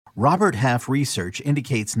Robert Half research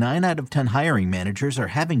indicates 9 out of 10 hiring managers are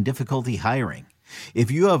having difficulty hiring.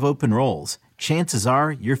 If you have open roles, chances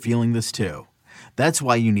are you're feeling this too. That's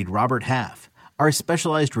why you need Robert Half. Our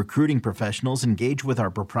specialized recruiting professionals engage with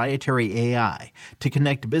our proprietary AI to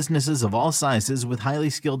connect businesses of all sizes with highly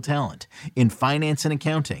skilled talent in finance and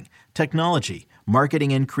accounting, technology,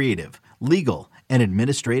 marketing and creative, legal, and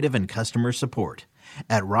administrative and customer support.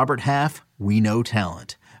 At Robert Half, we know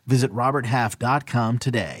talent. Visit roberthalf.com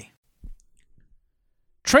today.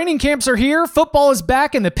 Training camps are here, football is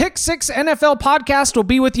back, and the Pick 6 NFL podcast will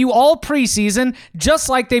be with you all preseason, just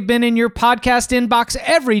like they've been in your podcast inbox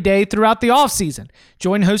every day throughout the offseason.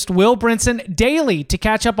 Join host Will Brinson daily to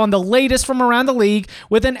catch up on the latest from around the league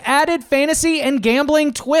with an added fantasy and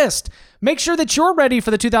gambling twist. Make sure that you're ready for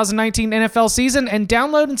the 2019 NFL season and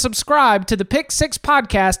download and subscribe to the Pick 6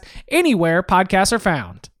 podcast anywhere podcasts are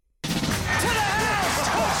found.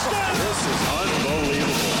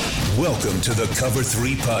 Welcome to the Cover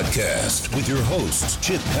 3 podcast with your hosts,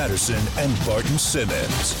 Chip Patterson and Barton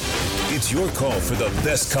Simmons. It's your call for the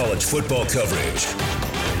best college football coverage.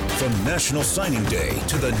 From National Signing Day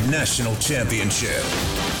to the National Championship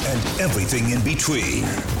and everything in between,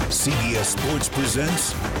 CBS Sports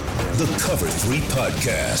presents the Cover 3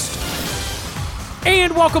 podcast.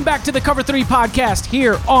 And welcome back to the Cover 3 podcast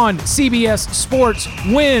here on CBS Sports.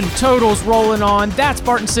 Win totals rolling on. That's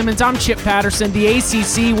Barton Simmons. I'm Chip Patterson. The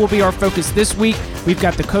ACC will be our focus this week. We've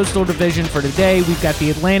got the Coastal Division for today. We've got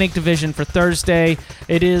the Atlantic Division for Thursday.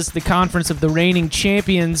 It is the conference of the reigning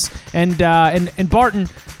champions. And Barton,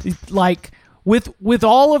 like with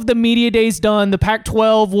all of the media days done, the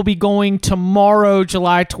Pac-12 will be going tomorrow,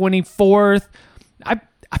 July 24th. I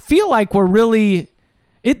feel like we're really...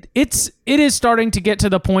 It is starting to get to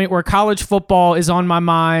the point where college football is on my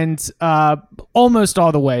mind almost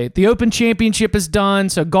all the way. The Open Championship is done,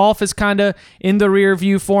 so golf is kind of in the rear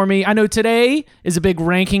view for me. I know today is a big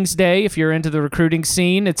rankings day if you're into the recruiting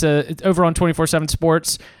scene. It's over on 24/7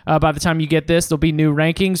 Sports. By the time you get this, there'll be new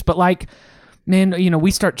rankings. But like, man,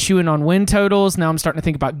 we start chewing on win totals. Now I'm starting to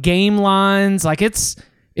think about game lines. Like it's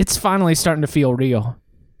finally starting to feel real.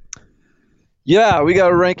 Yeah, we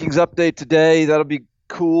got a rankings update today. That'll be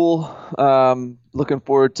cool. Looking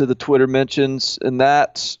forward to the Twitter mentions and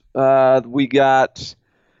that. We got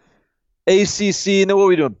ACC, and then what are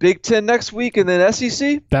we doing? Big Ten next week, and then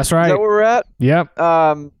SEC. That's right. Is that where we're at? Yep.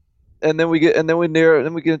 And then we get into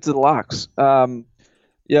the locks.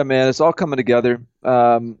 Yeah, man, it's all coming together.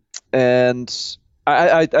 And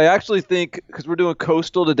I actually think, because we're doing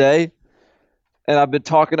Coastal today, and I've been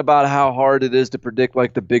talking about how hard it is to predict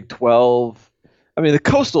like the Big 12. I mean, the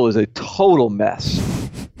Coastal is a total mess.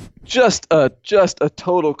 Just a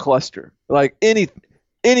total cluster. Like anything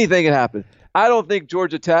can happen. I don't think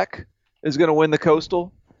Georgia Tech is going to win the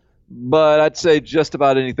Coastal, but I'd say just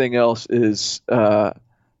about anything else is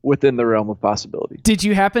within the realm of possibility. Did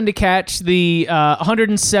you happen to catch the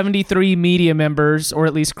 173 media members, or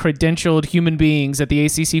at least credentialed human beings at the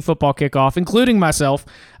ACC football kickoff, including myself,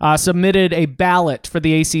 submitted a ballot for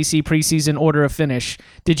the ACC preseason order of finish?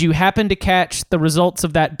 Did you happen to catch the results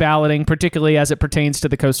of that balloting, particularly as it pertains to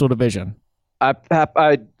the Coastal Division? I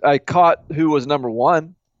caught who was number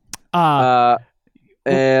one, and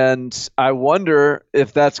I wonder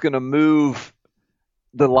if that's going to move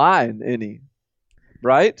the line any.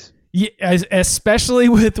 Right? Yeah, especially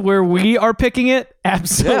with where we are picking it,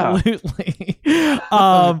 absolutely. Yeah.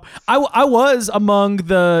 I was among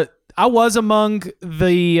the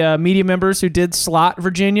media members who did slot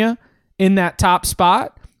Virginia in that top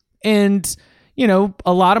spot, and a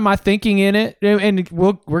lot of my thinking in it, and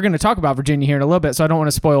we're going to talk about Virginia here in a little bit, so I don't want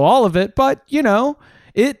to spoil all of it, but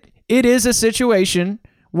it is a situation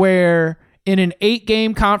where in an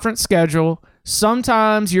 8-game conference schedule,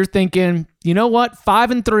 sometimes you're thinking,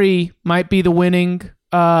 5-3 might be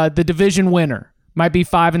the division winner, might be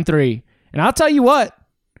 5-3. And I'll tell you what,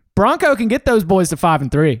 Bronco can get those boys to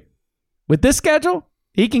 5-3. With this schedule,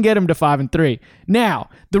 he can get them to 5-3. Now,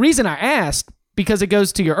 the reason I asked, because it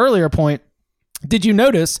goes to your earlier point, did you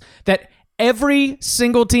notice that every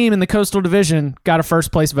single team in the Coastal Division got a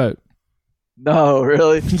first place vote? No,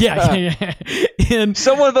 really? Yeah. And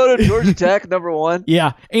someone voted Georgia Tech number one?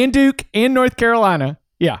 Yeah, and Duke and North Carolina.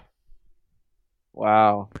 Yeah.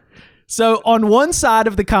 Wow. So on one side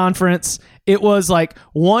of the conference, it was like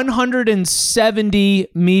 170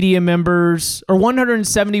 media members, or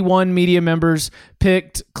 171 media members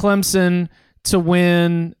picked Clemson to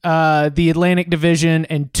win the Atlantic Division,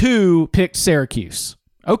 and 2 picked Syracuse.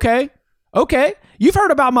 Okay. You've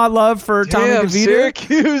heard about my love for Tommy DeVito.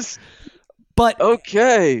 Syracuse. But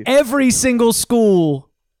okay, every single school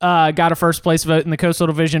got a first place vote in the Coastal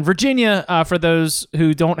Division. Virginia, for those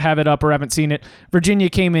who don't have it up or haven't seen it, Virginia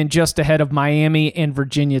came in just ahead of Miami and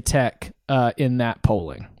Virginia Tech in that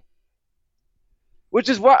polling. Which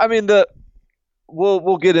is why, I mean,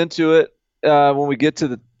 we'll get into it when we get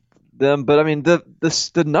to them, but I mean,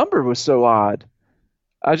 the number was so odd.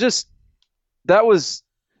 That was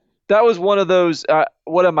one of those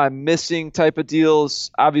what am I missing type of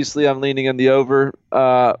deals. Obviously, I'm leaning in the over,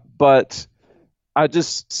 but I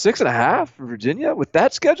just 6.5 for Virginia with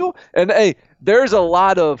that schedule. And hey, there's a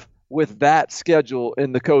lot of with that schedule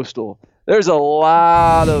in the Coastal. There's a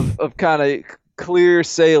lot of kind of clear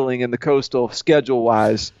sailing in the Coastal schedule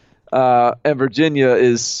wise. And Virginia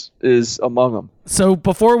is among them. So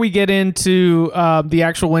before we get into the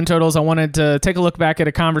actual win totals, I wanted to take a look back at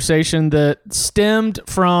a conversation that stemmed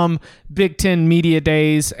from Big Ten Media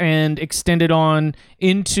Days and extended on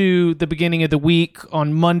into the beginning of the week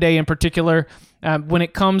on Monday in particular. When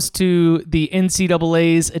it comes to the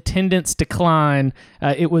NCAA's attendance decline,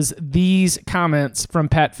 it was these comments from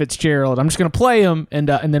Pat Fitzgerald. I'm just going to play them, and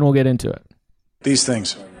then we'll get into it. These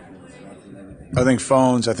things. I think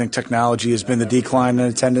phones, I think technology has been the decline in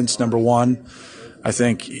attendance, number one. I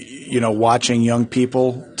think, watching young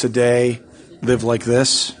people today live like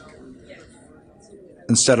this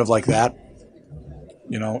instead of like that.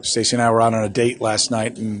 Stacey and I were out on a date last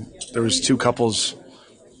night, and there was two groups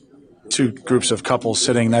of couples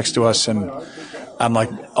sitting next to us, and I'm like,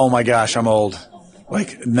 oh my gosh, I'm old.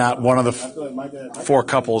 Like, not one of the four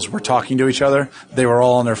couples were talking to each other. They were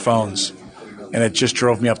all on their phones. And it just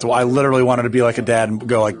drove me up I literally wanted to be like a dad and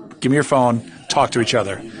go like, give me your phone, talk to each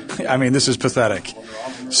other. I mean, this is pathetic.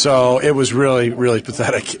 So it was really, really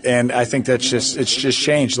pathetic. And I think it's just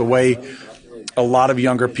changed the way a lot of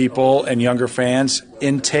younger people and younger fans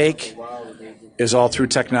intake is all through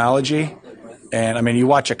technology. And I mean, you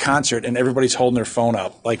watch a concert and everybody's holding their phone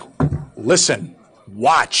up. Like, listen,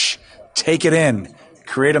 watch, take it in,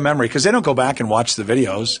 create a memory. Because they don't go back and watch the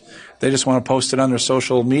videos. They just want to post it on their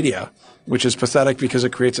social media, which is pathetic because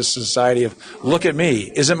it creates a society of, look at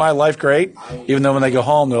me, isn't my life great? Even though when they go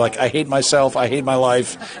home, they're like, I hate myself, I hate my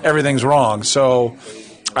life, everything's wrong. So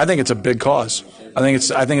I think it's a big cause. I think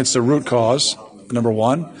it's the root cause, number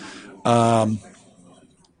one. I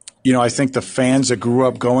think the fans that grew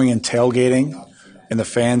up going and tailgating and the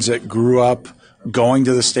fans that grew up going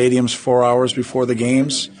to the stadiums 4 hours before the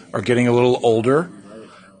games are getting a little older.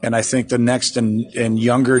 And I think the next and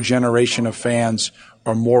younger generation of fans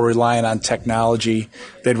are more reliant on technology.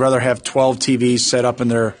 They'd rather have 12 TVs set up in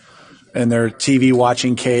their TV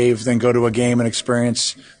watching cave than go to a game and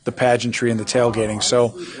experience the pageantry and the tailgating. So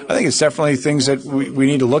I think it's definitely things that we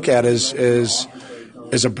need to look at as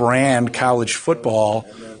a brand, college football,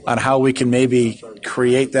 on how we can maybe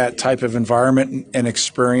create that type of environment and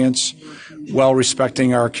experience while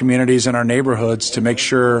respecting our communities and our neighborhoods to make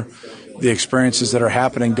sure the experiences that are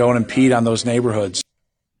happening don't impede on those neighborhoods.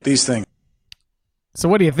 These things. So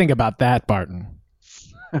what do you think about that, Barton?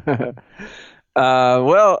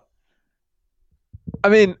 Well, I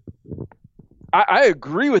mean, I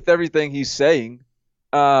agree with everything he's saying.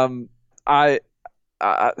 I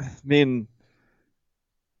mean,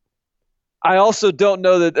 I also don't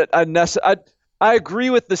know that I agree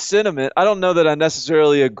with the sentiment. I don't know that I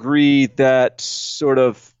necessarily agree that sort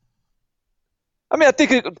of. I mean, I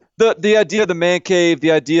think the idea of the man cave,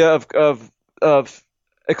 the idea of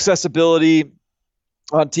accessibility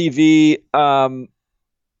on TV. I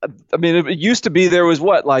mean, it used to be there was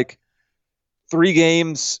like 3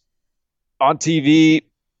 games on TV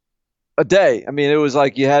a day. I mean, it was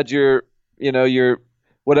like you had your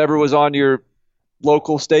whatever was on your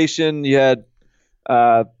local station. You had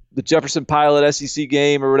the Jefferson Pilot SEC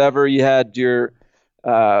game or whatever. You had your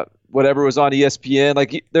whatever was on ESPN.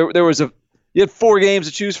 Like there was you had 4 games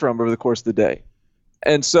to choose from over the course of the day.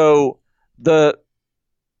 And so the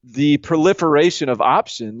proliferation of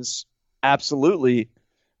options absolutely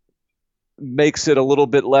makes it a little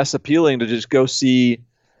bit less appealing to just go see,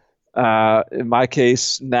 in my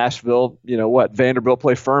case, Nashville, Vanderbilt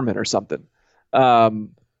play Furman or something.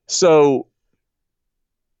 So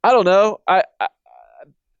I don't know.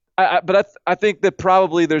 But I think that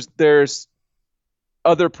probably there's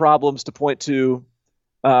other problems to point to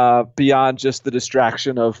beyond just the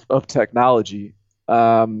distraction of technology.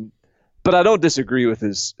 But I don't disagree with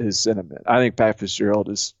his sentiment. I think Pat Fitzgerald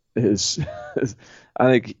is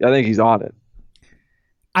I think he's on it.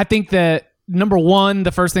 I think that number one,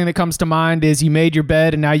 the first thing that comes to mind is you made your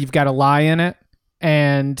bed and now you've got to lie in it.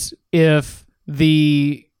 And if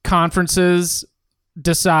the conferences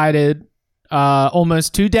decided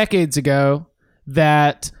almost 2 decades ago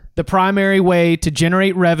that the primary way to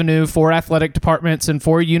generate revenue for athletic departments and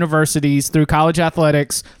for universities through college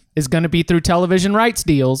athletics is going to be through television rights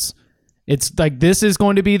deals. It's like this is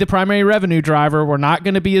going to be the primary revenue driver. We're not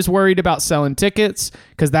going to be as worried about selling tickets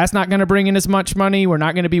because that's not going to bring in as much money. We're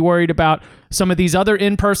not going to be worried about some of these other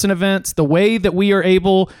in-person events. The way that we are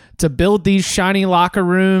able to build these shiny locker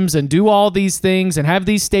rooms and do all these things and have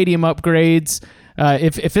these stadium upgrades,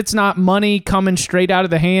 if it's not money coming straight out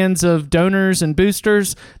of the hands of donors and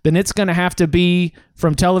boosters, then it's going to have to be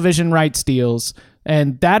from television rights deals.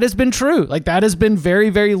 And that has been true. Like that has been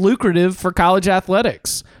very, very lucrative for college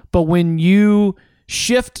athletics. But when you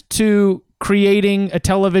shift to creating a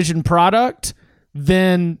television product,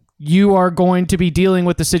 then you are going to be dealing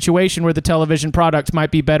with the situation where the television product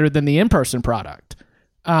might be better than the in-person product.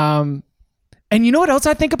 And you know what else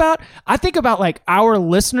I think about? I think about like our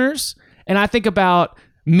listeners, and I think about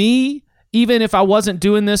me, even if I wasn't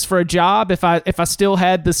doing this for a job, if I still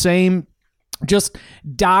had the same just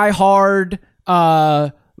diehard,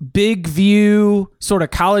 big view sort of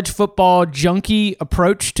college football junkie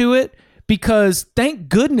approach to it, because thank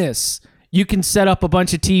goodness you can set up a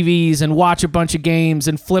bunch of TVs and watch a bunch of games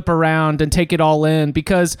and flip around and take it all in,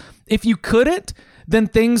 because if you couldn't, then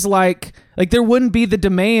things like there wouldn't be the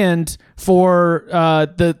demand for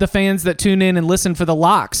the fans that tune in and listen for the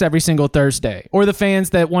locks every single Thursday, or the fans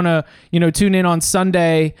that want to tune in on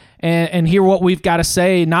Sunday and hear what we've got to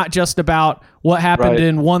say, not just about what happened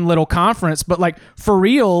in one little conference, but like for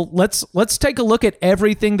real, let's take a look at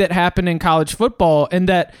everything that happened in college football, and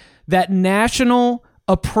that national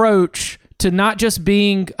approach to not just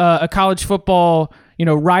being a college football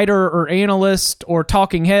writer or analyst or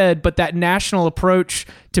talking head, but that national approach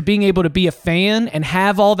to being able to be a fan and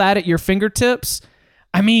have all that at your fingertips.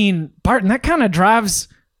 I mean, Barton, that kind of drives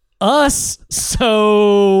us.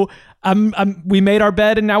 So we made our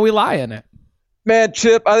bed and now we lie in it. Man,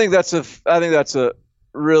 Chip, I think that's a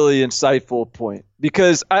really insightful point,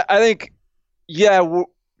 because I think,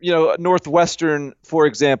 Northwestern, for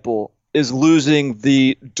example, is losing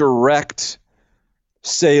the direct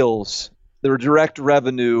sales, the direct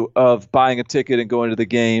revenue of buying a ticket and going to the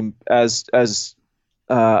game as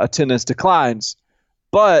attendance declines.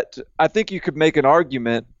 But I think you could make an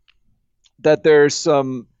argument that there's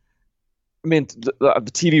some. I mean, the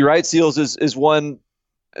TV rights deals is one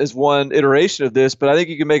iteration of this, but I think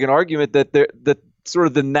you can make an argument that that sort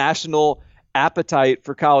of the national appetite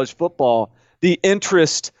for college football, the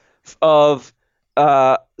interest of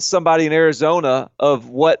somebody in Arizona of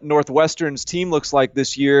what Northwestern's team looks like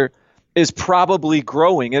this year is probably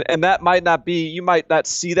growing. And that might not be, you might not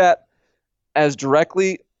see that as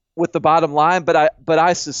directly with the bottom line, but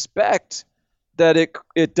I suspect that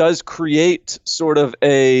it does create sort of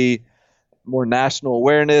a more national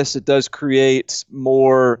awareness. It does create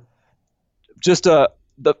more just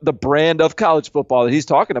the brand of college football that he's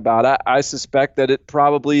talking about. I suspect that it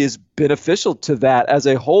probably is beneficial to that as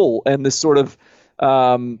a whole, and this sort of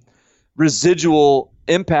residual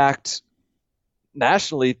impact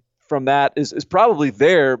nationally from that is probably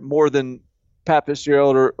there more than Pat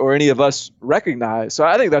Fitzgerald or any of us recognize. So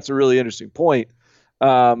I think that's a really interesting point,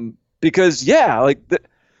 because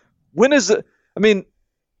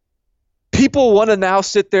people want to now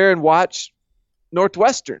sit there and watch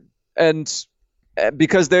Northwestern, and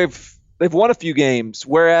because they've won a few games,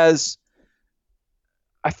 whereas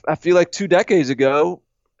I feel like 2 decades ago,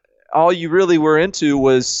 all you really were into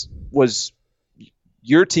was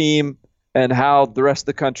your team and how the rest of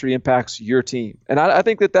the country impacts your team. And I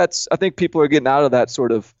think I think people are getting out of that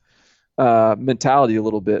sort of mentality a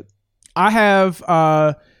little bit. I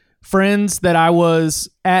have friends that I was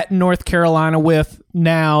at North Carolina with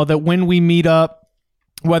now that when we meet up,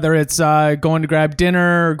 whether it's going to grab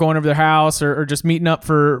dinner or going over their house or just meeting up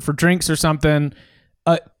for drinks or something,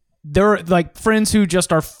 they're like friends who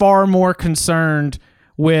just are far more concerned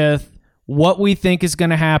with what we think is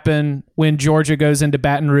going to happen when Georgia goes into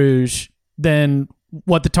Baton Rouge than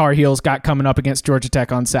what the Tar Heels got coming up against Georgia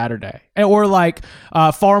Tech on Saturday. Or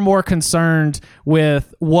far more concerned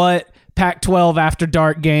with what Pac-12 After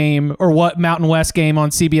Dark game or what Mountain West game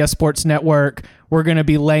on CBS Sports Network we're going to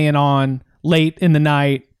be laying on late in the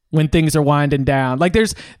night when things are winding down. Like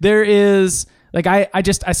there is like I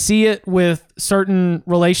see it with certain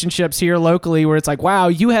relationships here locally where it's like, wow,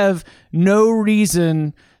 you have no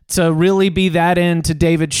reason to really be that into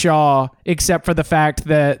David Shaw except for the fact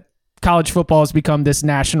that college football has become this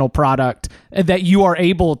national product that you are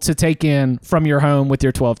able to take in from your home with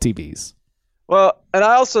your 12 TVs. Well, and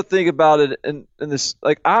I also think about it in this,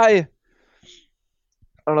 like I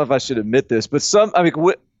don't know if I should admit this, but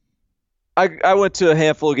I went to a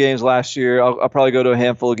handful of games last year. I'll probably go to a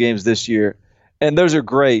handful of games this year. And those are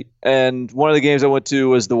great. And one of the games I went to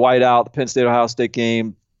was the whiteout, the Penn State Ohio State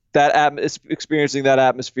game. Experiencing that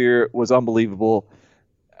atmosphere was unbelievable.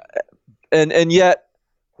 And yet,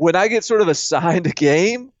 when I get sort of assigned a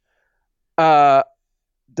game, I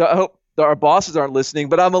hope our bosses aren't listening,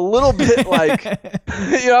 but I'm a little bit like,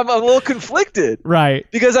 I'm a little conflicted. Right.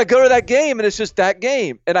 Because I go to that game and it's just that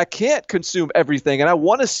game, and I can't consume everything, and I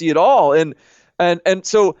want to see it all. And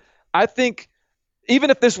so I think even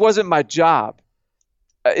if this wasn't my job,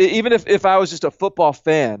 even if I was just a football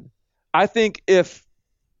fan, I think if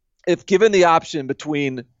given the option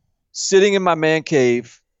between sitting in my man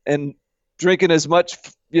cave and drinking as much,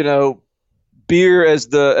 beer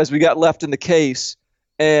as we got left in the case,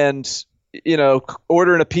 and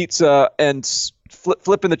ordering a pizza and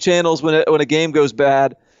flipping the channels when a game goes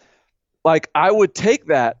bad, like I would take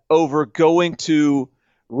that over going to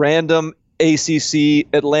random ACC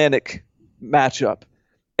Atlantic matchup.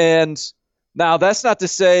 And now that's not to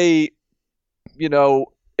say,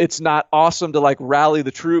 it's not awesome to like rally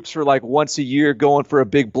the troops for like once a year going for a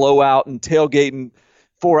big blowout and tailgating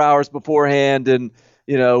 4 hours beforehand and,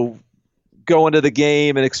 going to the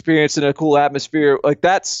game and experiencing a cool atmosphere. Like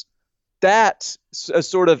that's a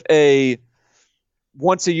sort of a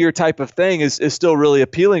once a year type of thing is still really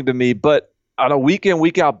appealing to me. But on a week in,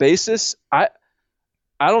 week out basis, I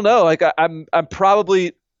don't know. Like I'm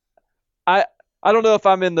probably, I don't know if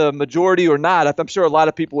I'm in the majority or not. I'm sure a lot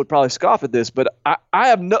of people would probably scoff at this, but I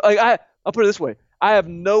have no, I'll put it this way. I have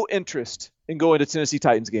no interest in going to Tennessee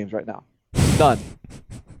Titans games right now. None.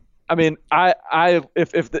 I mean,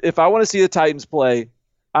 if I want to see the Titans play,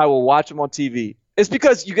 I will watch them on TV. It's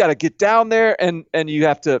because you got to get down there and you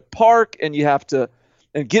have to park and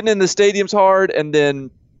getting in the stadium's hard, and then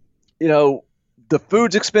the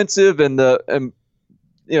food's expensive and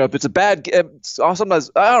if it's a bad game, sometimes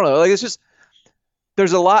I don't know. Like it's just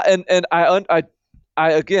there's a lot, and I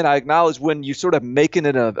acknowledge when you sort of making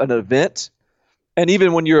it an event. And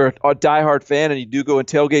even when you're a diehard fan and you do go and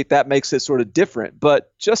tailgate, that makes it sort of different.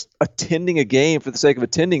 But just attending a game for the sake of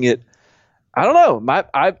attending it, I don't know.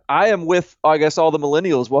 I am with, I guess, all the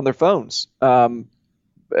millennials on their phones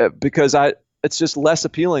because it's just less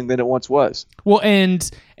appealing than it once was. Well,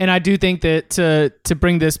 and I do think that to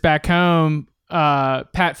bring this back home,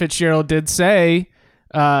 Pat Fitzgerald did say,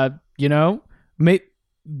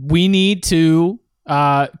 we need to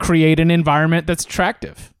create an environment that's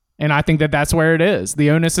attractive. And I think that that's where it is.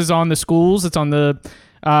 The onus is on the schools. It's on the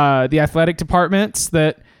athletic departments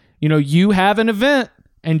that, you have an event.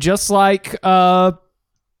 And just like, just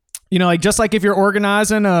like if you're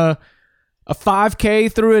organizing a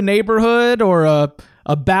 5K through a neighborhood or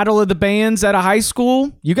a battle of the bands at a high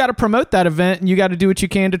school, you got to promote that event and you got to do what you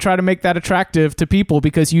can to try to make that attractive to people,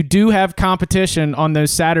 because you do have competition on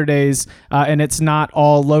those Saturdays, and it's not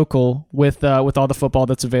all local with all the football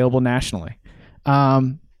that's available nationally.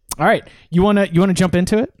 All right, you wanna jump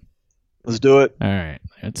into it? Let's do it. All right,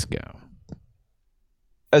 let's go.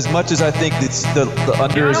 As much as I think the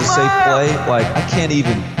under is a safe play, like I can't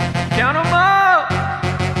even. Count 'em up.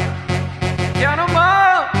 Count 'em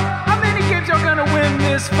up. How many games y'all gonna win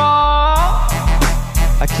this fall?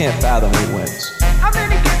 I can't fathom 8 wins. How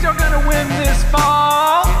many games y'all gonna win this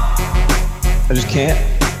fall? I just can't.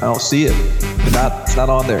 I don't see it. It's not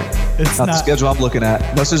on there. It's not the schedule I'm looking at.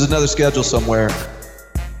 Unless there's another schedule somewhere.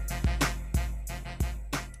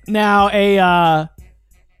 Now,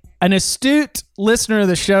 an astute listener of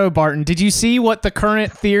the show, Barton, did you see what the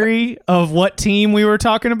current theory of what team we were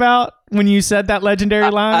talking about when you said that legendary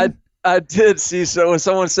line? I did see. So when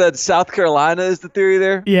someone said South Carolina is the theory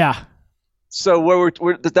there? Yeah. So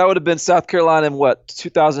that would have been South Carolina in what,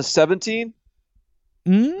 2017?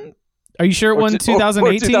 Are you sure it wasn't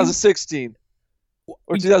 2018? Or 2016?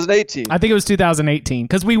 Or 2018? I think it was 2018,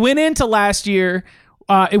 because we went into last year,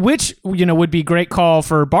 which would be a great call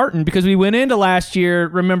for Barton, because we went into last year,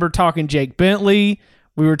 remember talking Jake Bentley,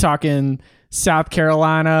 we were talking South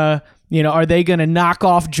Carolina, are they going to knock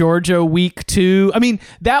off Georgia week 2? I mean,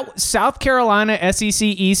 that South Carolina SEC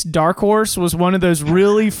East dark horse was one of those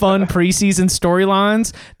really fun preseason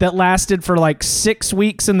storylines that lasted for like 6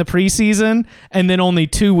 weeks in the preseason and then only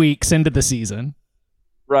 2 weeks into the season.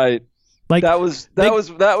 Right. Like that was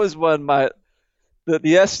when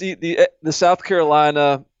the South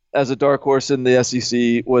Carolina as a dark horse in the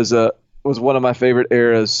SEC was one of my favorite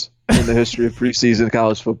eras in the history of preseason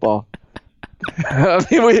college football. I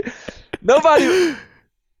mean,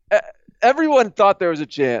 everyone thought there was a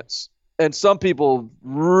chance, and some people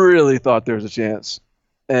really thought there was a chance.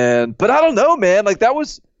 But I don't know, man. Like that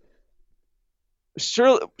was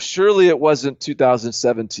surely it wasn't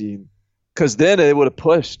 2017, because then it would have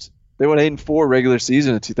pushed. They went 8-4 regular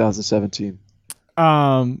season in 2017.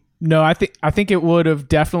 No, I think it would have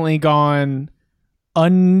definitely gone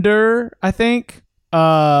under, I think,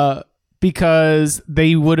 because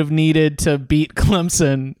they would have needed to beat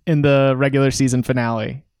Clemson in the regular season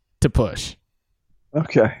finale to push.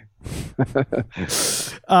 Okay.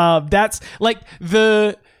 That's like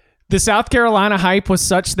the South Carolina hype was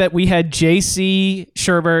such that we had JC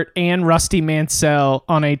Sherbert and Rusty Mansell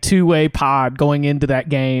on a two-way pod going into that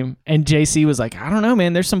game. And JC was like, I don't know,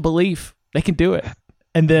 man, there's some belief they can do it.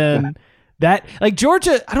 And then that, like,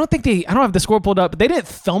 Georgia, I don't have the score pulled up, but they didn't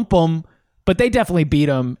thump them, but they definitely beat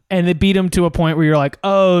them. And they beat them to a point where you're like,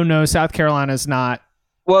 oh no, South Carolina's not.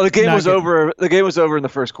 Well, the game was over. The game was over in the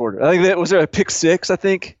first quarter. I think was there a pick six, I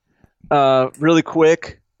think, really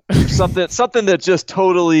quick. something that just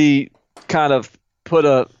totally kind of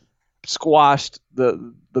squashed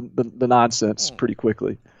the nonsense pretty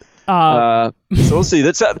quickly. So we'll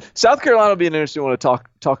see. South Carolina will be an interesting one to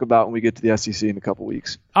talk about when we get to the SEC in a couple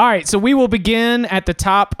weeks. All right, so we will begin at the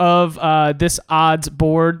top of this odds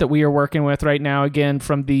board that we are working with right now. Again,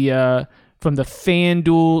 from the FanDuel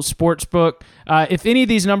Sportsbook. If any of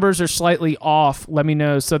these numbers are slightly off, let me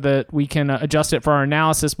know so that we can adjust it for our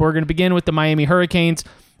analysis. But we're going to begin with the Miami Hurricanes.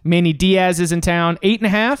 Manny Diaz is in town.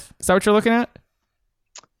 8.5. Is that what you're looking at?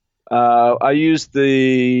 I'm at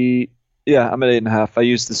 8.5. I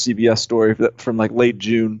used the CBS story from like late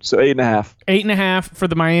June, so 8.5. 8.5 for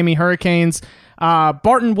the Miami Hurricanes.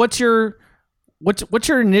 Barton, what's your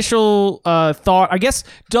initial thought? I guess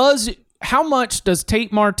how much does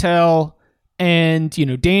Tate Martell and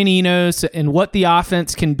Dan Enos and what the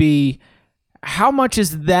offense can be? How much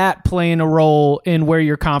is that playing a role in where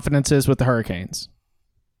your confidence is with the Hurricanes?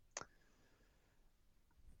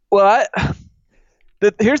 Well,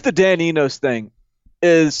 here's the Dan Enos thing: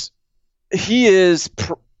 is he is,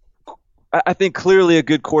 I think, clearly a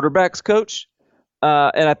good quarterbacks coach,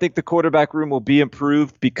 and I think the quarterback room will be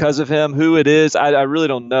improved because of him. Who it is, I really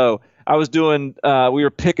don't know. I was doing, we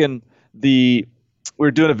were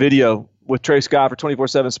doing a video with Trey Scott for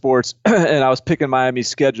 24/7 Sports, and I was picking Miami's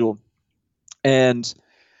schedule, and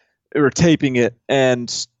we were taping it,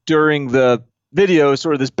 and during the video,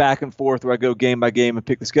 sort of this back and forth where I go game by game and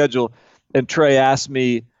pick the schedule, and Trey asked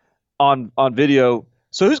me on video,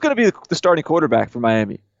 so who's going to be the starting quarterback for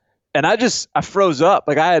Miami? And I froze up.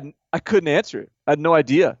 Like I couldn't answer it. I had no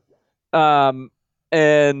idea. And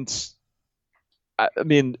I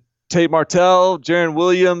mean, Tate Martell, Jaron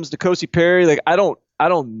Williams, N'Kosi Perry, like I don't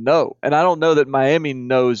know. And I don't know that Miami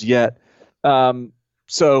knows yet.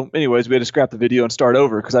 So anyways, we had to scrap the video and start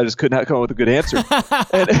over because I just could not come up with a good answer.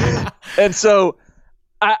 and so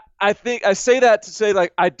I think I say that to say,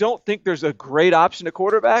 like, I don't think there's a great option at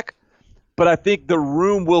quarterback, but I think the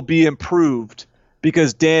room will be improved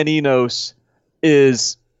because Dan Enos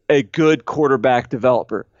is a good quarterback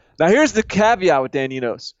developer. Now, here's the caveat with Dan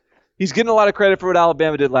Enos. He's getting a lot of credit for what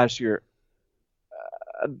Alabama did last year,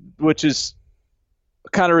 which is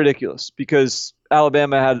kind of ridiculous because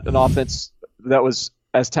Alabama had an offense that was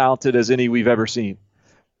as talented as any we've ever seen.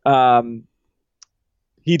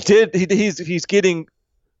 He's getting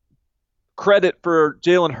credit for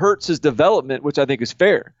Jalen Hurts' development, which I think is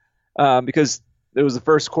fair, because it was the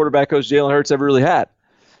first quarterback coach Jalen Hurts ever really had.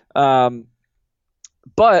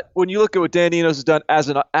 But when you look at what Dan Enos has done as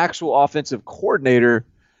an actual offensive coordinator,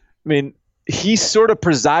 I mean, he sort of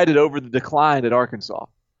presided over the decline at Arkansas.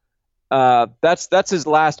 That's his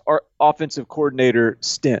last offensive coordinator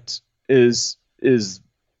stint is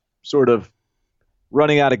sort of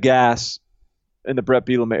running out of gas in the Brett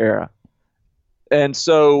Bielema era. And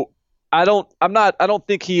so I don't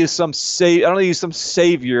think he is some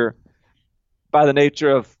savior by the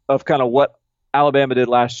nature of kind of what Alabama did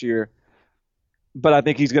last year. But I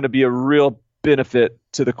think he's going to be a real benefit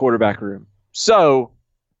to the quarterback room. So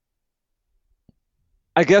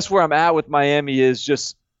I guess where I'm at with Miami is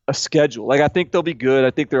just a schedule. Like, I think they'll be good.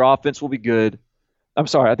 I think their offense will be good. I'm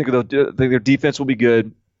sorry. I think their defense will be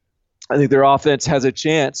good. I think their offense has a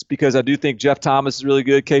chance because I do think Jeff Thomas is really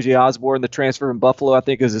good. KJ Osborne, the transfer from Buffalo, I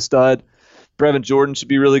think is a stud. Brevin Jordan should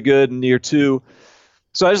be really good in year 2.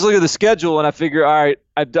 So I just look at the schedule and I figure, all right,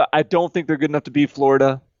 I don't think they're good enough to beat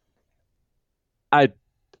Florida. I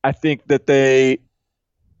think that they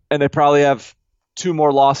probably have 2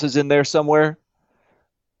 more losses in there somewhere.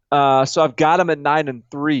 So I've got them at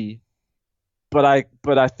 9-3, but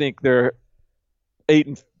I think they're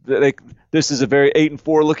 8 this is a very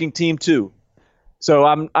 8-4 looking team too. So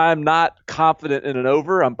I'm not confident in an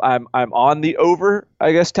over. I'm on the over,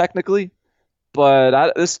 I guess technically,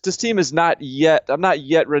 but this team is not yet. I'm not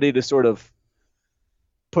yet ready to sort of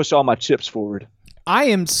push all my chips forward. I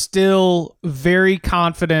am still very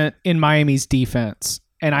confident in Miami's defense,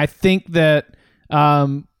 and I think that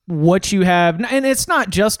what you have, and it's not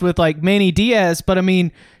just with like Manny Diaz, but I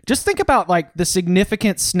mean, just think about like the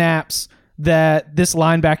significant snaps that this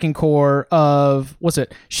linebacking core of, what's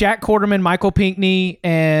it, Shaq Quarterman, Michael Pinckney,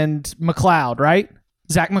 and McLeod, right?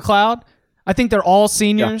 Zach McLeod. I think they're all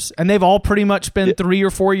seniors, and they've all pretty much been 3 or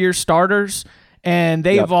 4 year starters, and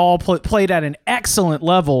they've all played at an excellent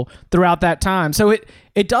level throughout that time. So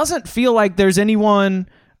it doesn't feel like there's anyone.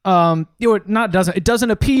 It doesn't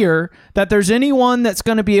appear that there's anyone that's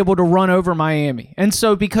going to be able to run over Miami. And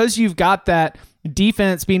so because you've got that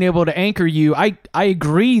defense being able to anchor you, I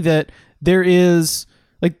agree that there's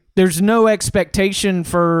no expectation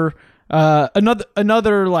for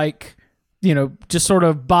another like, you know, just sort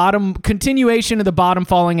of continuation of the bottom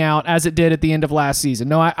falling out as it did at the end of last season.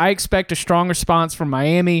 No, I expect a strong response from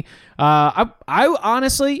Miami. I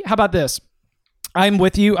honestly, how about this? I'm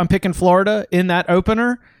with you. I'm picking Florida in that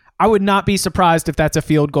opener. I would not be surprised if that's a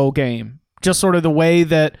field goal game. Just sort of the way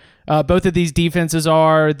that both of these defenses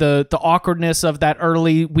are, the awkwardness of that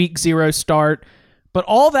early week 0 start. But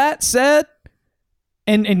all that said,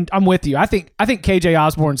 and I'm with you. I think KJ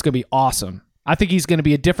Osborne's going to be awesome. I think he's going to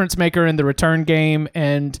be a difference maker in the return game.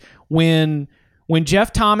 And when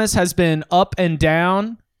Jeff Thomas has been up and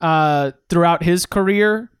down throughout his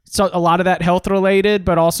career, so a lot of that health related,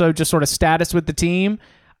 but also just sort of status with the team,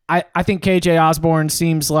 I think KJ Osborne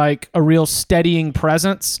seems like a real steadying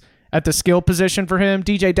presence at the skill position for him.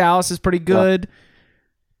 DJ Dallas is pretty good. Yeah.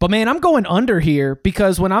 But man, I'm going under here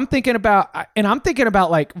because when I'm thinking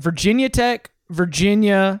about like Virginia Tech,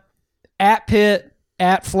 Virginia, at Pitt,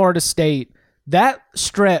 at Florida State, that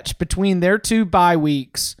stretch between their 2 bye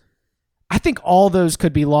weeks, I think all those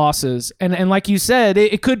could be losses. And like you said,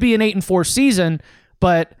 it could be an 8-4 season,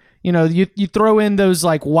 but you know, you throw in those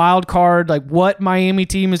like wild card, like what Miami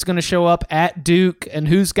team is going to show up at Duke and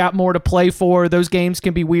who's got more to play for. Those games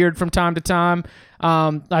can be weird from time to time.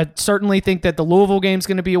 I certainly think that the Louisville game is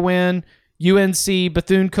going to be a win. UNC,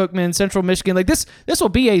 Bethune-Cookman, Central Michigan, like this will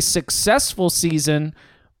be a successful season.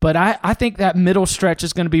 But I think that middle stretch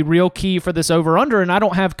is going to be real key for this over-under, and I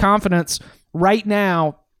don't have confidence right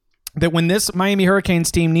now that when this Miami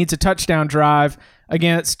Hurricanes team needs a touchdown drive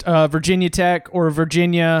against Virginia Tech or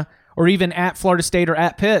Virginia or even at Florida State or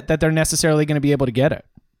at Pitt, that they're necessarily going to be able to get it.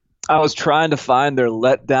 I was trying to find their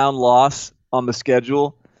letdown loss on the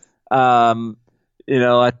schedule. I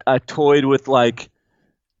toyed with like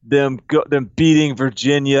them beating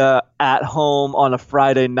Virginia at home on a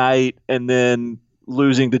Friday night and then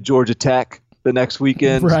losing to Georgia Tech the next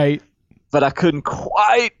weekend. Right. But I couldn't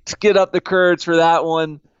quite get up the courage for that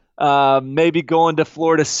one. Maybe going to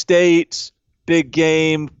Florida State, big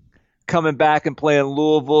game, coming back and playing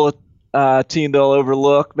Louisville, team they'll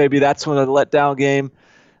overlook. Maybe that's one of the letdown game.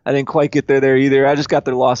 I didn't quite get there either. I just got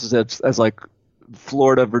their losses as like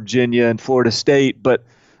Florida, Virginia, and Florida State. But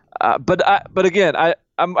again,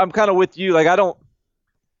 I'm kind of with you. Like I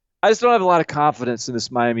just don't have a lot of confidence in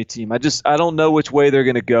this Miami team. I don't know which way they're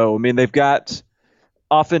going to go. I mean, they've got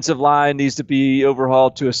offensive line needs to be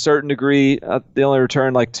overhauled to a certain degree. They only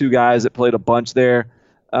returned like 2 guys that played a bunch there.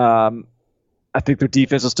 I think their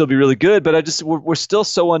defense will still be really good, but we're still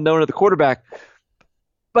so unknown at the quarterback.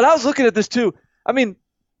 But I was looking at this too. I mean,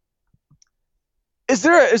 is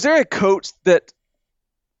there a coach that,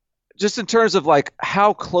 just in terms of like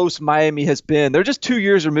how close Miami has been, they're just 2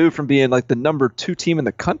 years removed from being like the number 2 team in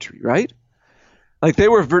the country, right? Like they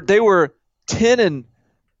were 10 and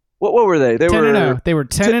what were they? They 10 were 10-0. They were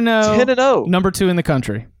 10-0. 10-0. Number 2 in the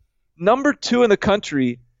country. Number 2 in the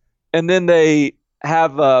country, and then they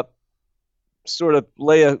have sort of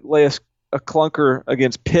lay a clunker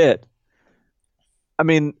against Pitt. I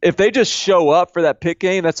mean, if they just show up for that Pitt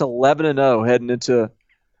game, that's 11-0 heading into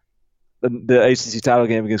the ACC title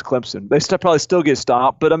game against Clemson. They probably still get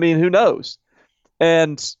stopped, but I mean, who knows?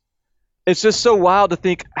 And it's just so wild to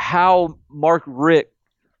think how Mark Richt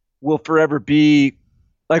will forever be.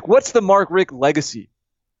 Like, what's the Mark Richt legacy?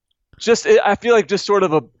 I feel like just sort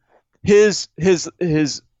of his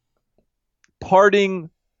parting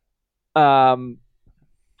like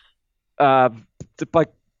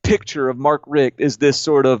picture of Mark Richt is this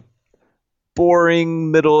sort of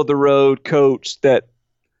boring middle of the road coach that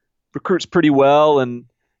recruits pretty well and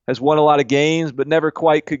has won a lot of games but never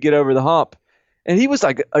quite could get over the hump. And he was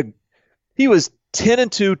like he was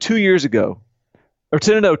 10-2 2 years ago, or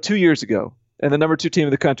 10-0 2 years ago, and the number 2 team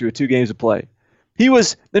in the country with 2 games to play. He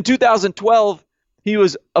was in 2012. He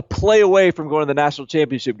was a play away from going to the national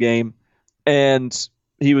championship game, and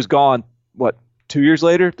he was gone. What, 2 years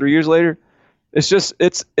later, 3 years later? It's just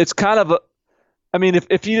it's kind of I mean,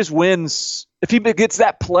 if he just wins, if he gets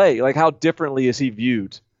that play, like how differently is he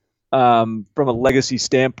viewed from a legacy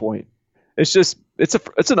standpoint?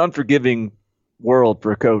 it's an unforgiving world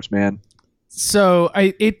for a coach, man. So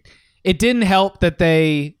it didn't help that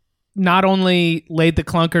they not only laid the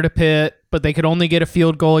clunker to Pitt, but they could only get a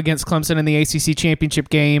field goal against Clemson in the ACC championship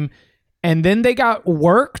game. And then they got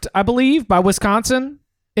worked, I believe, by Wisconsin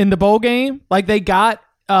in the bowl game. Like they got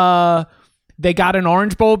an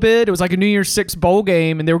Orange Bowl bid. It was like a New Year's Six bowl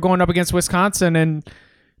game, and they were going up against Wisconsin and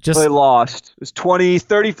they lost. It was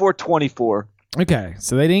 34-24. Okay,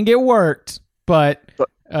 so they didn't get worked, but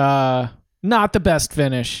not the best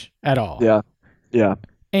finish at all. Yeah.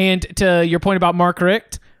 And to your point about Mark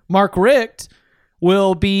Richt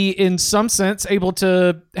will be, in some sense, able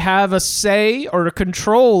to have a say or a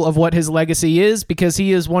control of what his legacy is because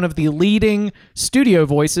he is one of the leading studio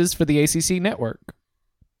voices for the ACC network.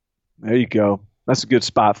 There you go. That's a good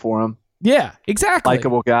spot for him. Yeah, exactly.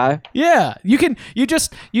 Likeable guy. Yeah, you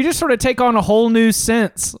just sort of take on a whole new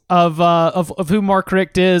sense of who Mark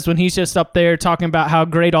Richt is when he's just up there talking about how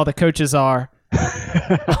great all the coaches are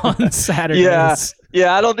on Saturdays.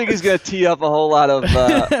 Yeah. I don't think he's going to tee up a whole lot of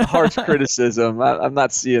harsh criticism. I'm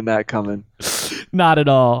not seeing that coming. Not at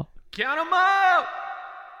all. Count 'em out.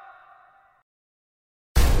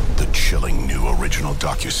 The chilling new original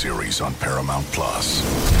docuseries on Paramount Plus.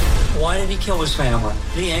 Why did he kill his family?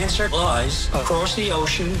 The answer lies across the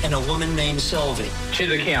ocean in a woman named Sylvie. She's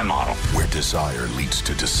a cam model. Where desire leads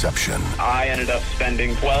to deception. I ended up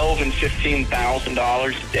spending $12,000 and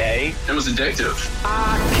 $15,000 a day. It was addictive.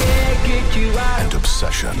 I can't get you out. And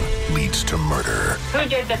obsession leads to murder. Who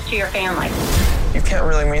did this to your family? You can't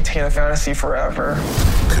really maintain a fantasy forever.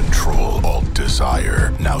 Control Alt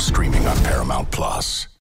Desire. Now streaming on Paramount Plus.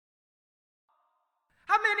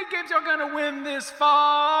 How many games are going to win this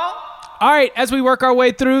fall? All right, as we work our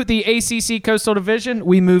way through the ACC Coastal Division,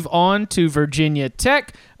 we move on to Virginia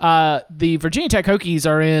Tech. The Virginia Tech Hokies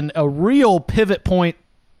are in a real pivot point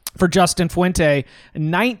for Justin Fuente.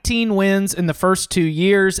 19 wins in the first 2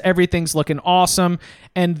 years. Everything's looking awesome.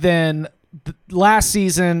 And then last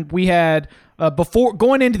season, we had... before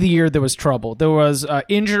going into the year, there was trouble. There was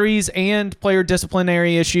injuries and player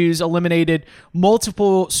disciplinary issues, eliminated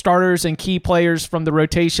multiple starters and key players from the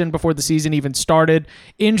rotation before the season even started.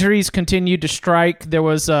 Injuries continued to strike. There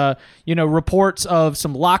was, reports of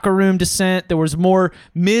some locker room dissent. There was more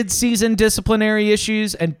mid-season disciplinary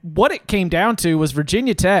issues. And what it came down to was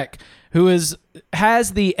Virginia Tech, who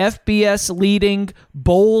has the FBS leading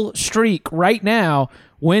bowl streak right now,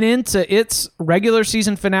 went into its regular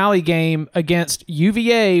season finale game against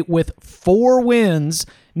UVA with 4 wins,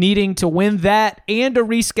 needing to win that and a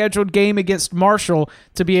rescheduled game against Marshall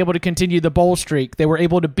to be able to continue the bowl streak. They were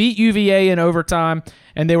able to beat UVA in overtime,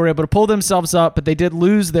 and they were able to pull themselves up, but they did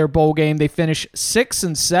lose their bowl game. They finished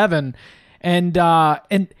 6-7, and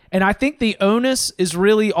I think the onus is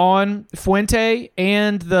really on Fuente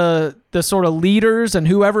and the sort of leaders and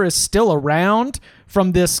whoever is still around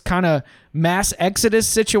from this kind of mass exodus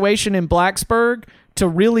situation in Blacksburg to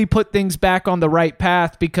really put things back on the right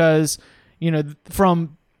path because,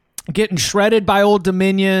 from getting shredded by Old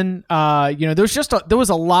Dominion, there was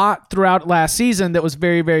a lot throughout last season that was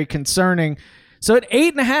very, very concerning. So at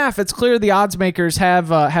 8.5, it's clear the odds makers have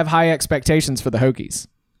high expectations for the Hokies.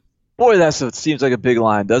 Boy, that seems like a big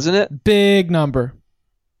line, doesn't it? Big number.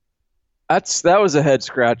 That was a head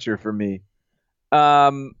scratcher for me.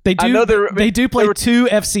 They do play 2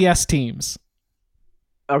 FCS teams.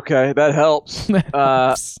 Okay, that helps.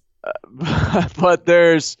 But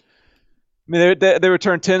they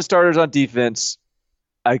returned 10 starters on defense.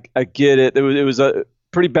 I get it. It was a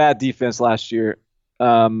pretty bad defense last year.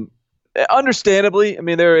 Understandably,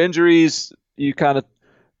 there are injuries you kind of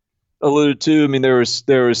alluded to. There was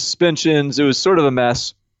suspensions. It was sort of a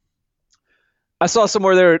mess. I saw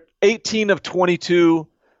somewhere there 18 of 22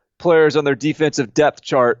 players on their defensive depth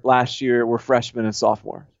chart last year were freshmen and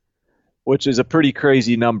sophomores, which is a pretty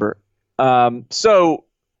crazy number. So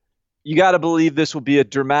you got to believe this will be a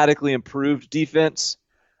dramatically improved defense.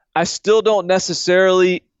 I still don't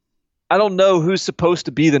necessarily – I don't know who's supposed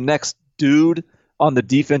to be the next dude on the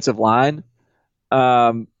defensive line.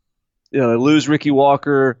 They lose Ricky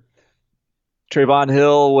Walker. Trayvon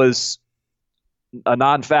Hill was a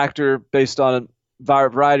non-factor based on a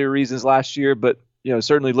variety of reasons last year, but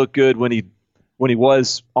certainly looked good when he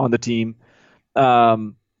was on the team. I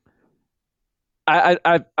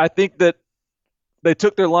think that they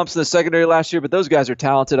took their lumps in the secondary last year, but those guys are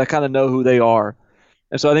talented. I kind of know who they are,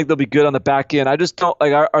 and so I think they'll be good on the back end. I just don't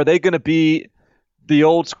are they going to be the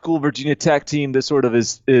old school Virginia Tech team that sort of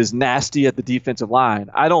is nasty at the defensive line?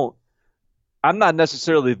 I'm not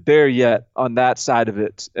necessarily there yet on that side of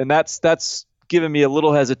it, and that's given me a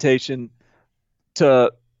little hesitation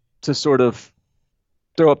to sort of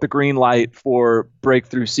throw up the green light for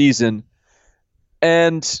breakthrough season.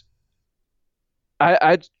 And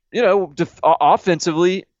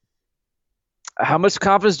offensively, how much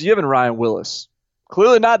confidence do you have in Ryan Willis?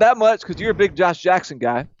 Clearly not that much, because you're a big Josh Jackson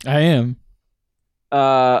guy. I am.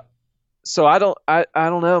 So I don't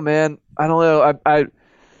know, man. I don't know.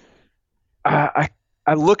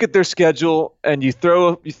 I look at their schedule, and you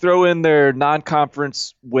throw in their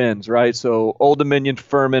non-conference wins, right? So Old Dominion,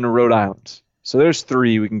 Furman, and Rhode Island. So there's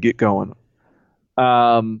 3 we can get going.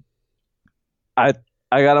 I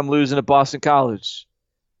got them losing at Boston College.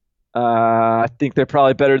 I think they're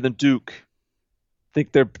probably better than Duke. I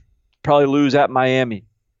think they're probably lose at Miami.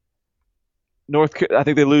 I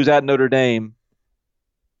think they lose at Notre Dame.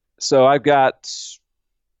 So I think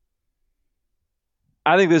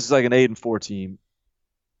this is like an 8-4 team.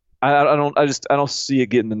 I don't see it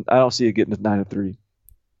getting to 9-3.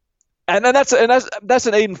 And then that's an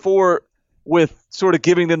 8-4 with sort of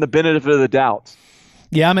giving them the benefit of the doubt.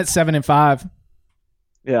 Yeah, I'm at 7-5.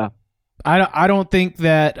 Yeah. I don't think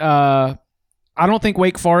that I don't think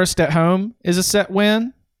Wake Forest at home is a set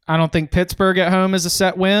win. I don't think Pittsburgh at home is a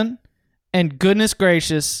set win. And goodness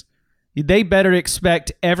gracious, they better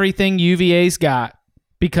expect everything UVA's got,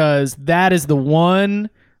 because that is the one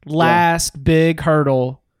last big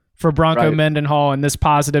hurdle for Bronco Mendenhall in this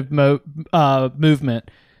positive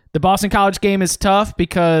movement. The Boston College game is tough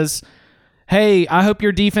because, hey, I hope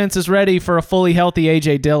your defense is ready for a fully healthy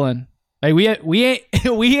A.J. Dillon. Like we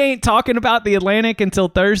ain't talking about the Atlantic until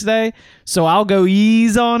Thursday, so I'll go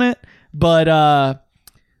ease on it.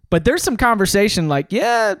 But there's some conversation like,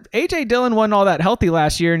 yeah, A.J. Dillon wasn't all that healthy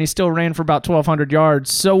last year, and he still ran for about 1,200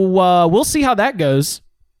 yards. So we'll see how that goes.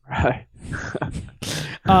 Right.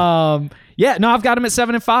 I've got him at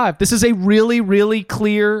 7-5. This is a really, really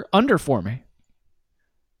clear under for me.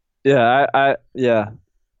 Yeah,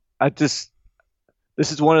 this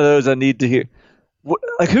is one of those I need to hear.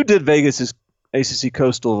 Like, who did Vegas's ACC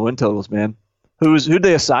Coastal win totals, man? Who'd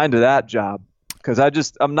they assign to that job? Because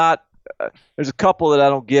I'm not. There's a couple that I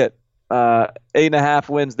don't get. 8.5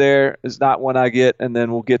 wins there is not one I get, and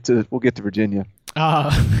then we'll get to Virginia.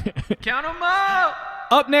 Count them up.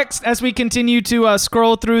 Up next, as we continue to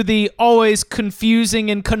scroll through the always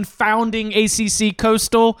confusing and confounding ACC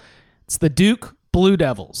Coastal, it's the Duke Blue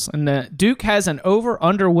Devils, and the Duke has an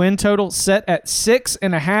over/under win total set at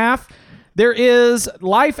 6.5. There is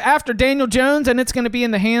life after Daniel Jones, and it's going to be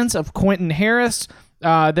in the hands of Quentin Harris.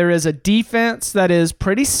 There is a defense that is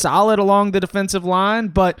pretty solid along the defensive line,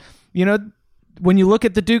 but when you look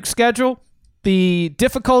at the Duke schedule, the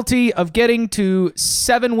difficulty of getting to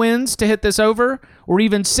 7 wins to hit this over, or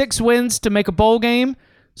even 6 wins to make a bowl game,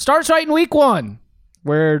 starts right in week 1,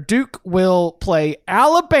 where Duke will play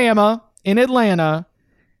Alabama in Atlanta.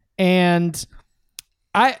 And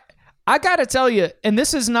I got to tell you, and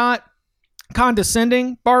this is not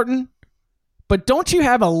condescending, Barton, but don't you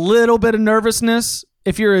have a little bit of nervousness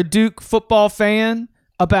if you're a Duke football fan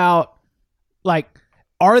about, like,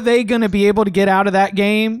 are they going to be able to get out of that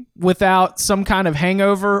game without some kind of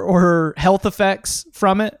hangover or health effects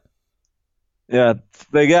from it? Yeah,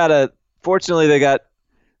 fortunately they got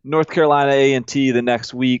North Carolina A&T the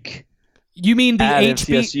next week. You mean the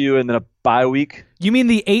MTSU and then a bye week? You mean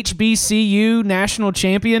the HBCU national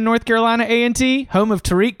champion North Carolina A&T, home of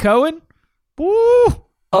Tariq Cohen? Woo!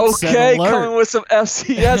 Okay, coming with some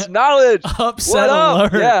FCS knowledge. Upset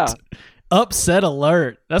alert. Yeah. Upset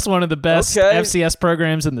alert. That's one of the best FCS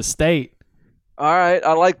programs in the state. All right,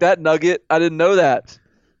 I like that nugget. I didn't know that.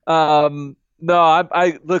 No,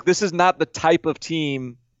 I look. This is not the type of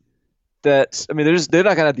team that. I mean, they're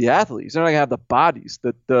not going to have the athletes. They're not going to have the bodies,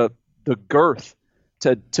 the girth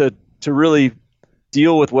to really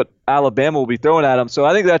deal with what Alabama will be throwing at them. So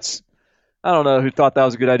I think that's. I don't know who thought that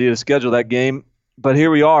was a good idea to schedule that game, but here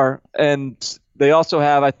we are, and they also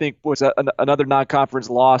have, I think, another non-conference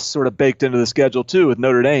loss sort of baked into the schedule too with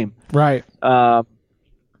Notre Dame. Right.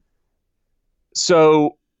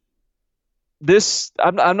 So this,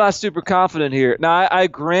 I'm not super confident here. Now, I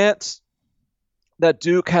grant that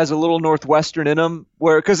Duke has a little Northwestern in them,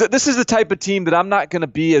 because this is the type of team that I'm not going to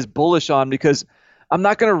be as bullish on, because I'm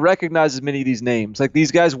not going to recognize as many of these names. Like,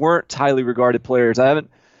 these guys weren't highly regarded players. I haven't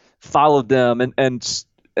followed them, and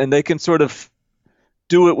they can sort of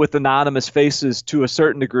do it with anonymous faces to a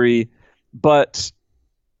certain degree. But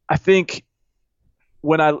I think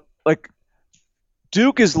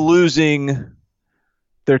Duke is losing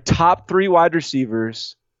their top 3 wide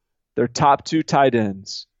receivers, their top 2 tight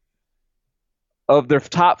ends. Of their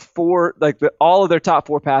top 4, all of their top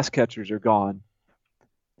 4 pass catchers are gone.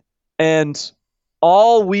 And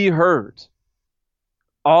all we heard,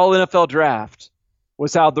 all NFL draft,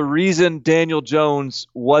 was how the reason Daniel Jones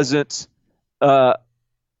wasn't more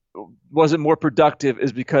productive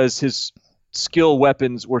is because his skill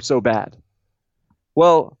weapons were so bad.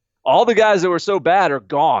 Well, all the guys that were so bad are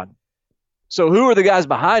gone. So who are the guys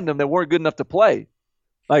behind them that weren't good enough to play?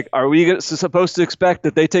 Like, are we supposed to expect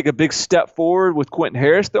that they take a big step forward with Quentin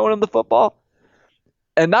Harris throwing them the football?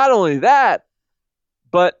 And not only that,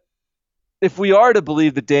 but if we are to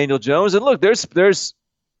believe that Daniel Jones, and look, there's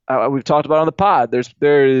we've talked about it on the pod,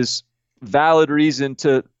 there is valid reason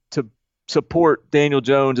to support Daniel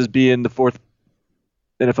Jones as being the 4th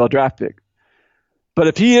NFL draft pick. But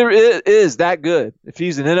if he is that good, if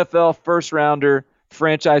he's an NFL first-rounder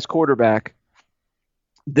franchise quarterback,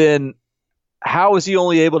 then how is he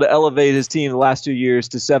only able to elevate his team the last 2 years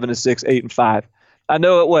to 7-6, 8-5? I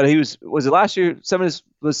know was it last year?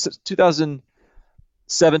 Was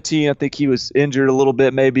 2017? I think he was injured a little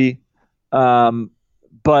bit, maybe.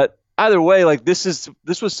 But either way, like this was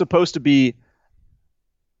supposed to be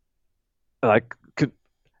like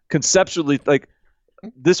conceptually, like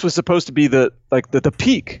this was supposed to be the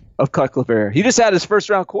peak of Cutcliffe era. He just had his first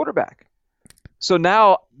round quarterback. So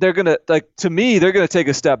now they're gonna take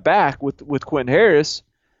a step back with Quentin Harris,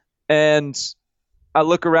 and I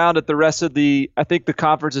look around at the rest of I think the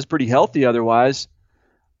conference is pretty healthy otherwise.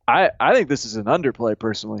 I think this is an underplay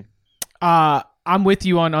personally. I'm with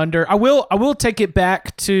you on under. I will take it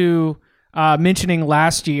back to mentioning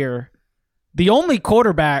last year. The only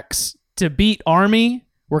quarterbacks to beat Army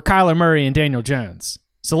were Kyler Murray and Daniel Jones.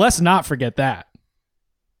 So let's not forget that.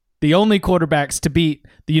 The only quarterbacks to beat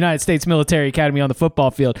the United States Military Academy on the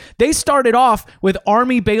football field. They started off with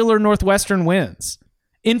Army, Baylor, Northwestern wins.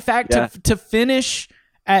 In fact, to finish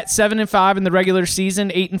at 7-5 in the regular season,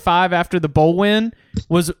 8-5 after the bowl win,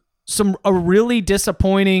 was a really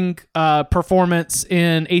disappointing performance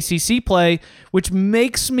in ACC play, which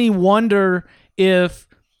makes me wonder if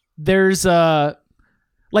there's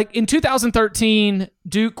like in 2013,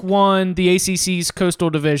 Duke won the ACC's Coastal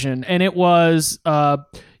Division, and it was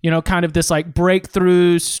kind of this like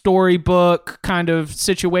breakthrough storybook kind of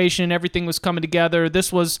situation. Everything was coming together.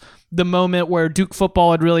 This was the moment where Duke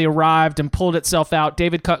football had really arrived and pulled itself out.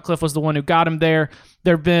 David Cutcliffe was the one who got him there.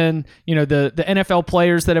 There have been, the NFL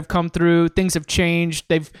players that have come through. Things have changed.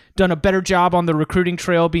 They've done a better job on the recruiting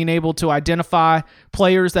trail, being able to identify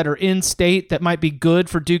players that are in state that might be good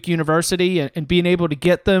for Duke University and being able to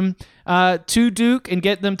get them to Duke and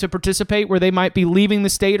get them to participate where they might be leaving the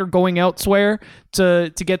state or going elsewhere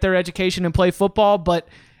to get their education and play football. But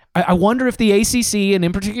I wonder if the ACC, and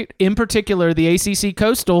in particular the ACC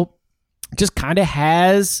Coastal, just kind of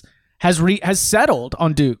has settled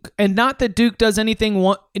on Duke, and not that Duke does anything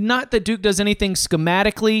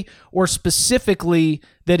schematically or specifically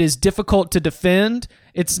that is difficult to defend.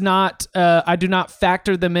 It's not. I do not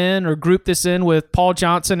factor them in or group this in with Paul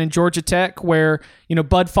Johnson and Georgia Tech, where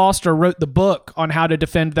Bud Foster wrote the book on how to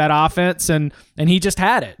defend that offense, and he just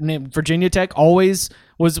had it. And Virginia Tech always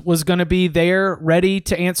was going to be there, ready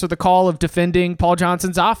to answer the call of defending Paul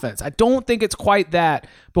Johnson's offense. I don't think it's quite that,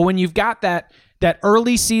 but when you've got that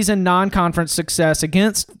early season non-conference success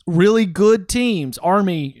against really good teams,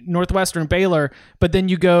 Army, Northwestern, Baylor, but then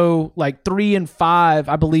you go like 3-5,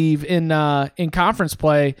 I believe, in conference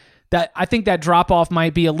play, that I think that drop-off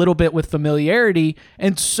might be a little bit with familiarity.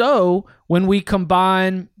 And so when we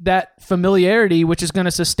combine that familiarity, which is going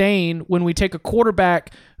to sustain when we take a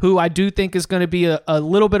quarterback who I do think is going to be a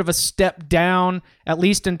little bit of a step down, at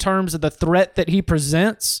least in terms of the threat that he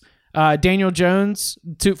presents, Daniel Jones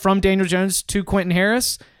to Quentin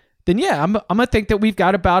Harris, then yeah, I'm gonna think that we've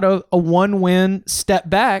got about a 1-win step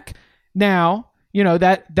back. Now,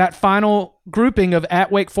 that final grouping of at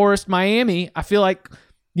Wake Forest, Miami, I feel like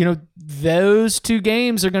those two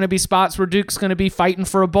games are going to be spots where Duke's going to be fighting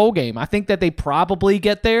for a bowl game. I think that they probably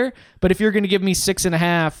get there, but if you're going to give me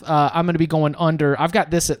 6.5, I'm going to be going under. I've got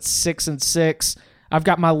this at 6-6. I've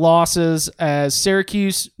got my losses as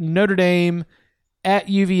Syracuse, Notre Dame, at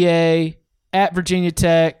UVA, at Virginia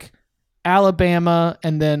Tech, Alabama,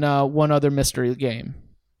 and then one other mystery game.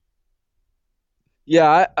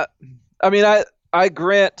 Yeah, I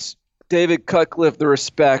grant David Cutcliffe the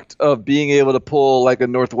respect of being able to pull like a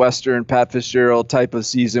Northwestern Pat Fitzgerald type of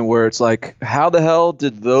season where it's like, how the hell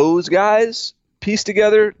did those guys piece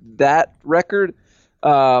together that record?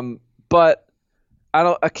 But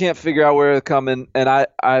I can't figure out where they're coming, and I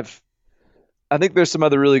think there's some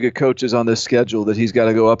other really good coaches on this schedule that he's got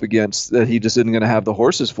to go up against that he just isn't going to have the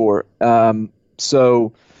horses for.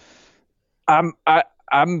 So I'm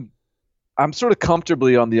sort of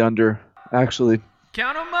comfortably on the under, actually.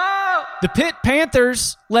 Count them up. The Pitt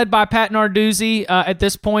Panthers, led by Pat Narduzzi, at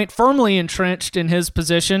this point, firmly entrenched in his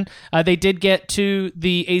position. They did get to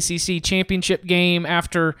the ACC championship game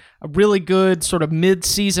after a really good sort of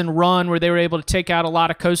mid-season run where they were able to take out a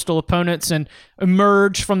lot of Coastal opponents and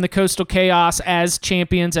emerge from the Coastal chaos as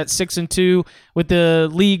champions at 6-2 with the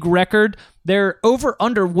league record. Their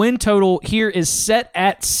over-under win total here is set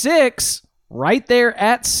at 6, right there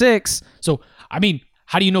at 6. So, I mean,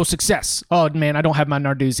 how do you know success? Oh, man, I don't have my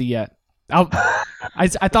Narduzzi yet. I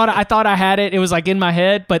thought I had it. It was like in my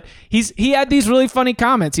head, but he had these really funny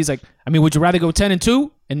comments. He's like, I mean, would you rather go 10-2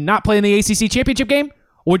 and not play in the ACC championship game,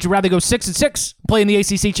 or would you rather go 6-6 and play in the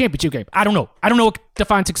ACC championship game? I don't know. I don't know what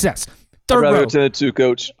defines success. Third I'd rather row. go 10-2,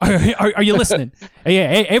 coach. Are you listening? Hey,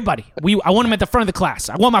 everybody. I want him at the front of the class.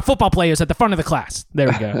 I want my football players at the front of the class. There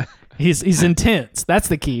we go. He's intense. That's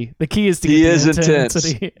the key. The key is to he get is the intense.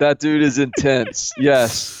 intensity. That dude is intense.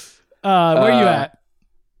 Yes. Where are you at?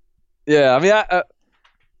 Yeah, I mean,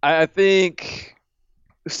 I think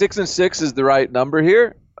 6-6 is the right number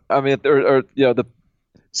here. I mean, the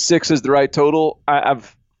 6 is the right total. I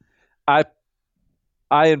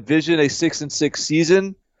envision a 6-6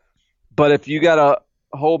 season, but if you gotta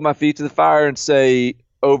hold my feet to the fire and say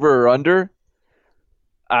over or under,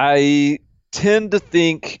 I tend to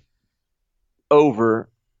think over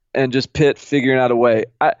and just Pitt figuring out a way.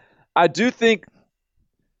 I do think.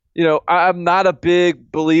 I'm not a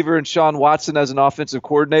big believer in Sean Watson as an offensive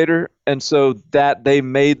coordinator, and so that they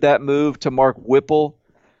made that move to Mark Whipple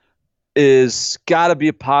is got to be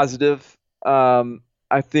a positive.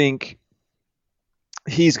 I think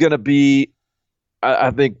he's going to be,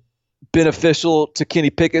 I think, beneficial to Kenny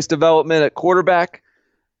Pickett's development at quarterback.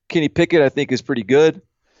 Kenny Pickett, I think, is pretty good.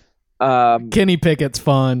 Kenny Pickett's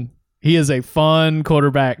fun. He is a fun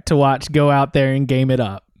quarterback to watch go out there and game it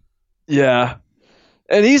up. Yeah.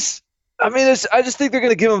 And I just think they're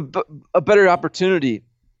going to give him a better opportunity.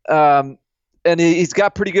 And he's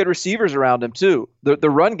got pretty good receivers around him, too. The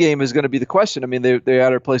run game is going to be the question. I mean, they got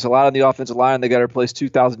to replace a lot on the offensive line. They got to replace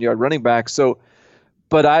 2,000-yard running backs.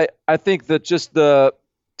 But I think that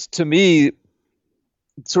to me,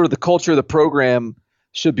 sort of the culture of the program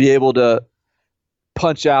should be able to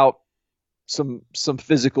punch out some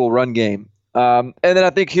physical run game. And then I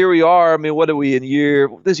think here we are. I mean, what are we in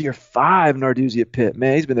this is year 5, Narduzzi at Pitt.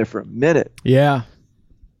 Man, he's been there for a minute. Yeah.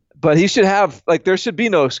 But he should have, there should be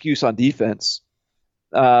no excuse on defense.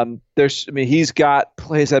 He's had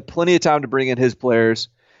plenty of time to bring in his players.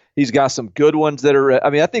 He's got some good ones that are,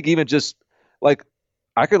 I think even just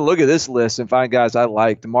I can look at this list and find guys I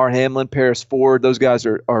like. DeMar Hamlin, Paris Ford, those guys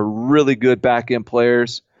are really good back end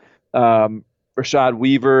players. Rashad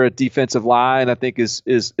Weaver at defensive line, I think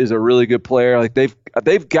is a really good player. Like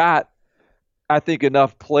they've got, I think,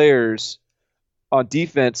 enough players on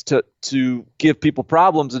defense to give people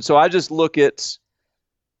problems. And so I just look at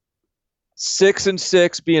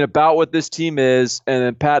 6-6 being about what this team is, and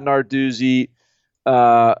then Pat Narduzzi,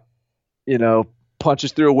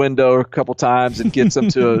 punches through a window a couple times and gets them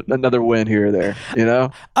to another win here or there.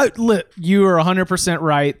 You are 100%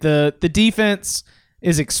 right. The defense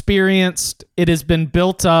is experienced. It has been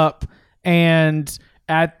built up, and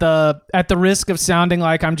at the risk of sounding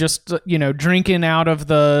like I'm just drinking out of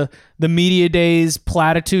the media days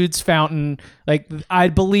platitudes fountain, I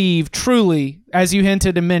believe truly, as you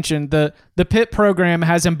hinted and mentioned, the Pitt program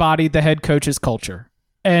has embodied the head coach's culture,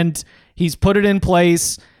 and he's put it in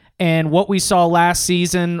place. And what we saw last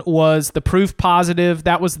season was the proof positive.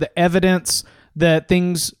 That was the evidence that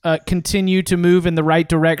things continue to move in the right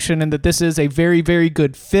direction, and that this is a very, very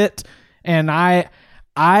good fit. And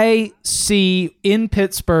I see in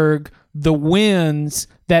Pittsburgh the wins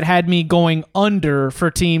that had me going under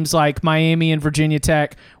for teams like Miami and Virginia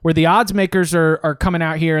Tech, where the odds makers are coming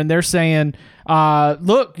out here and they're saying,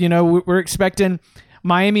 look, we're expecting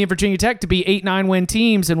Miami and Virginia Tech to be 8-9 win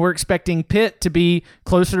teams, and we're expecting Pitt to be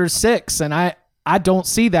closer to 6. And I don't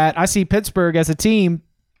see that. I see Pittsburgh as a team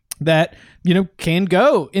that can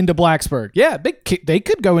go into Blacksburg. Yeah, they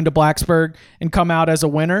could go into Blacksburg and come out as a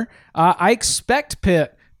winner. I expect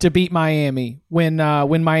Pitt to beat Miami when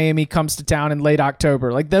Miami comes to town in late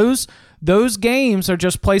October. Those games are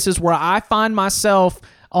just places where I find myself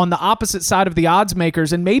on the opposite side of the odds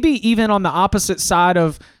makers, and maybe even on the opposite side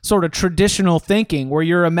of sort of traditional thinking, where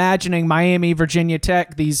you're imagining Miami, Virginia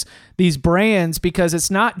Tech, these brands, because it's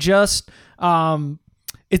not just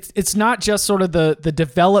it's not just sort of the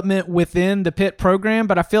development within the Pitt program,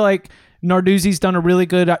 but I feel like Narduzzi's done a really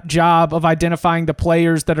good job of identifying the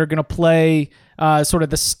players that are going to play sort of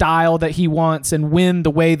the style that he wants and win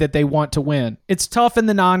the way that they want to win. It's tough in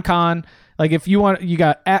the non-con. If you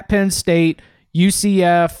got at Penn State,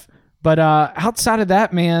 UCF, but outside of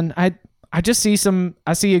that, man, I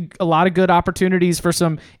see a lot of good opportunities for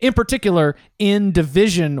some, in particular, in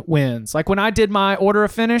division wins. Like when I did my order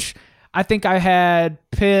of finish, I think I had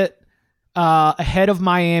Pitt ahead of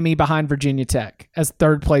Miami behind Virginia Tech as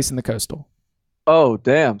third place in the Coastal. Oh,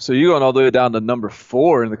 damn. So you're going all the way down to number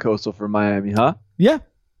 4 in the Coastal for Miami, huh? Yeah.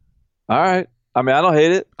 All right. I mean, I don't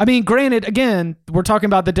hate it. I mean, granted, again, we're talking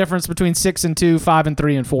about the difference between 6-2,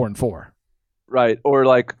 5-3, and 4-4. Right.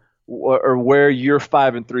 Or where your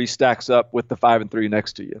 5-3 stacks up with the 5-3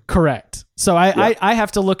 next to you. Correct. So I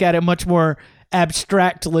have to look at it much more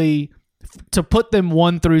abstractly to put them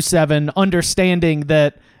 1 through 7, understanding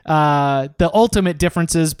that the ultimate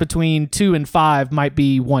differences between 2 and 5 might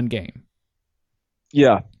be one game.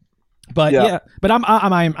 Yeah. But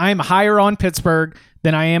I'm higher on Pittsburgh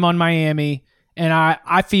than I am on Miami, and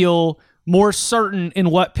I feel more certain in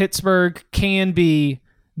what Pittsburgh can be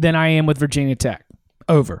than I am with Virginia Tech.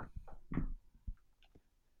 Over.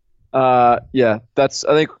 Yeah, I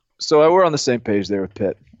think so. We're on the same page there with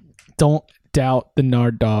Pitt. Don't doubt the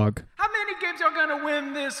Nard Dog. How many games are gonna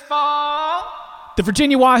win this fall? The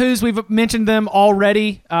Virginia Wahoos, we've mentioned them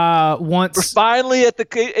already once. We're finally at the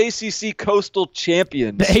ACC Coastal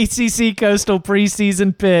champions. The ACC Coastal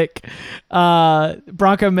preseason pick.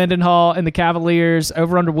 Bronco Mendenhall and the Cavaliers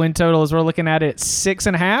over under win total as we're looking at it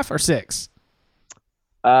 6.5 or 6.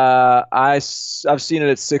 I've seen it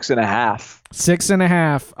at 6.5.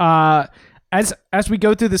 6.5. As we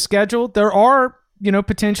go through the schedule, there are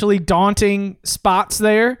potentially daunting spots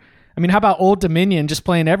there. I mean, how about Old Dominion just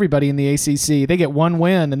playing everybody in the ACC? They get one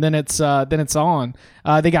win and then it's on.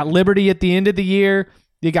 They got Liberty at the end of the year.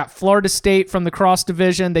 They got Florida State from the cross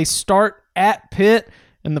division. They start at Pitt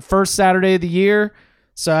in the first Saturday of the year.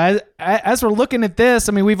 So as we're looking at this,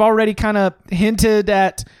 I mean, we've already kind of hinted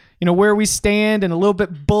at where we stand and a little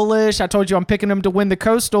bit bullish. I told you I'm picking them to win the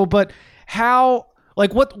Coastal, but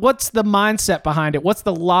what's the mindset behind it? What's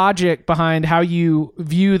the logic behind how you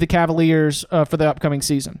view the Cavaliers for the upcoming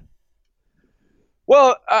season?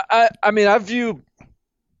 Well, I mean, I view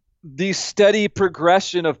the steady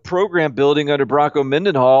progression of program building under Bronco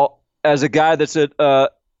Mendenhall as a guy that's a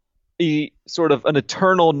sort of an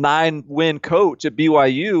eternal 9-win coach at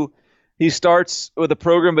BYU. He starts with a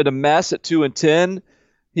program in a mess at 2-10.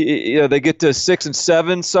 They get to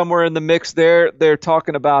 6-7 somewhere in the mix there. They're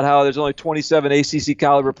talking about how there's only 27 ACC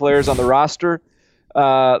caliber players on the roster.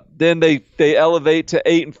 Then they elevate to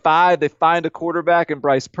 8-5. They find a quarterback in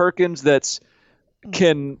Bryce Perkins that's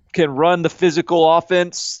can run the physical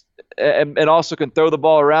offense and also can throw the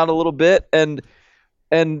ball around a little bit. And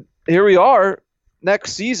here we are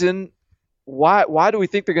next season. Why do we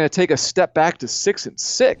think they're going to take a step back to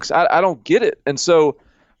 6-6? I don't get it. And so,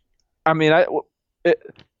 I mean,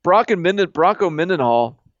 Bronco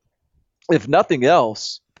Mendenhall, if nothing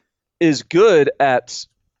else, is good at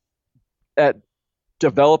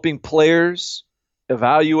developing players,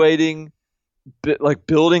 evaluating,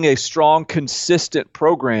 building a strong, consistent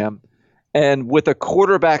program. And with a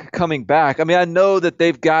quarterback coming back, I mean, I know that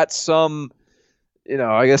they've got some,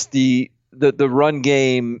 I guess the run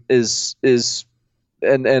game is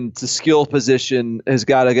and the skill position has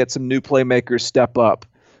got to get some new playmakers step up.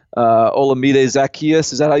 Olamide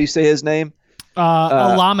Zacchaeus, is that how you say his name?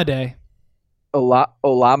 Olamide.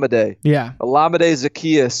 Olamide. Yeah. Olamide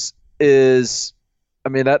Zacchaeus is, I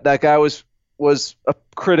mean, that guy was a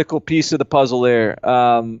critical piece of the puzzle there.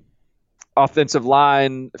 Offensive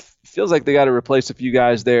line, feels like they got to replace a few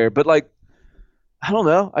guys there, but I don't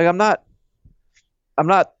know. I'm not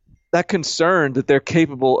that concerned that they're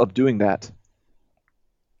capable of doing that.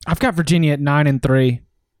 I've got Virginia at 9-3.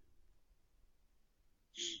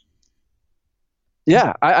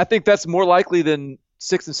 Yeah, I think that's more likely than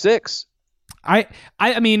 6-6. I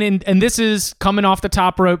mean, and this is coming off the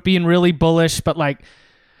top rope, being really bullish, but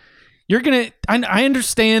you're gonna. I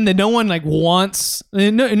understand that no one wants.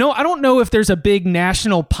 No, I don't know if there's a big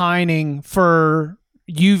national pining for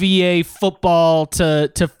UVA football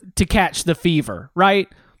to catch the fever, right?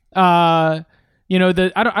 I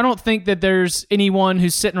don't think that there's anyone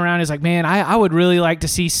who's sitting around who's like, man, I would really like to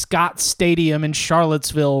see Scott Stadium in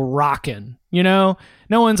Charlottesville rocking. No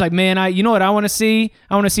one's like, man, you know what I want to see?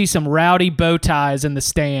 I want to see some rowdy bow ties in the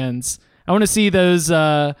stands. I want to see those.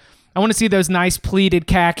 I want to see those nice pleated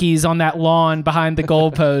khakis on that lawn behind the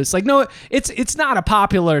goalpost. No, it's not a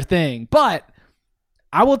popular thing, but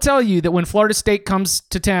I will tell you that when Florida State comes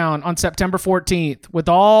to town on September 14th with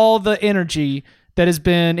all the energy that has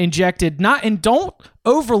been injected, and don't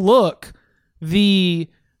overlook the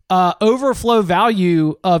overflow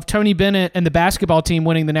value of Tony Bennett and the basketball team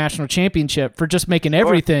winning the national championship for just making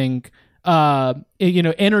everything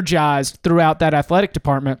energized throughout that athletic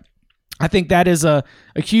department. I think that is a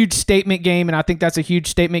huge statement game, and I think that's a huge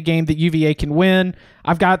statement game that UVA can win.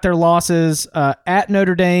 I've got their losses at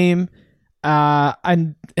Notre Dame,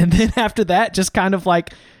 and then after that, just kind of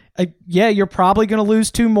like, you're probably going to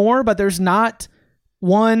lose 2 more, but there's not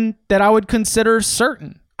one that I would consider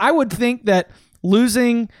certain. I would think that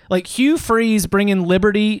losing, like Hugh Freeze bringing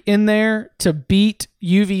Liberty in there to beat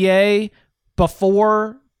UVA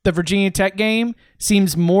before the Virginia Tech game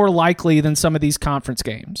seems more likely than some of these conference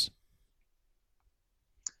games.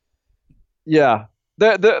 Yeah.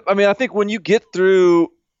 I mean, I think when you get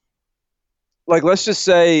through, like, let's just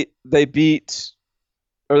say they beat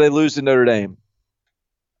or they lose to Notre Dame.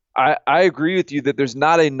 I agree with you that there's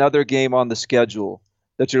not another game on the schedule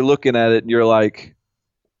that you're looking at it and you're like,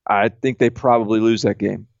 I think they probably lose that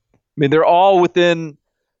game. I mean, they're all they're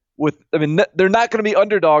not going to be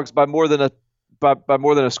underdogs by more than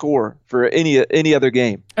a score for any other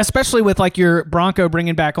game. Especially with like your Bronco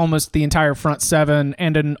bringing back almost the entire front 7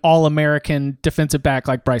 and an All-American defensive back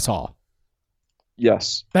like Bryce Hall.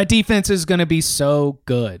 Yes. That defense is going to be so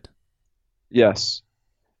good. Yes.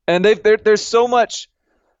 And there's so much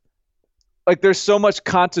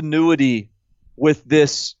continuity with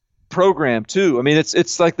this program too. I mean,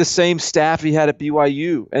 it's like the same staff he had at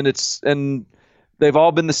BYU, and they've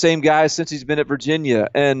all been the same guys since he's been at Virginia,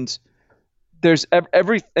 and there's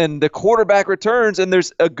and the quarterback returns, and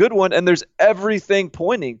there's a good one, and there's everything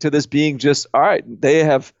pointing to this being just all right. They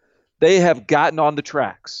have gotten on the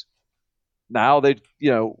tracks. Now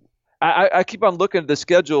I keep on looking at the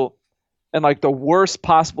schedule, and like the worst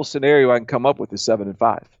possible scenario I can come up with is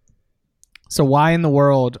 7-5. So why in the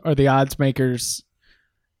world are the odds makers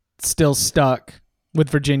still stuck with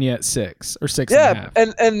Virginia at 6 or 6.5? Yeah,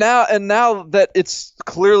 and now that it's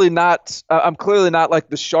clearly not, I'm clearly not like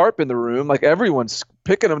the sharp in the room. Like everyone's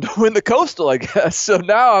picking them to win the Coastal, I guess. So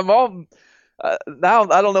now I'm all now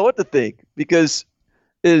I don't know what to think, because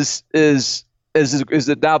is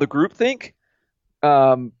it now the group think?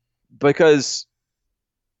 Because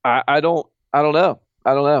I don't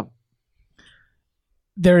know.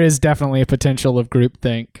 There is definitely a potential of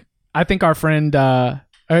groupthink. I think our friend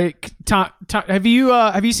Tom, have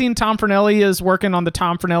you seen Tom Fornelli is working on the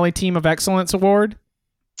Tom Fornelli Team of Excellence Award?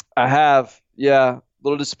 I have, yeah. A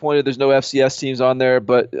little disappointed there's no FCS teams on there,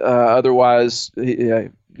 but otherwise, yeah,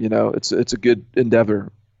 it's a good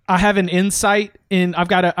endeavor. I have an insight in. I've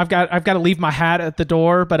got to leave my hat at the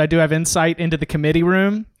door, but I do have insight into the committee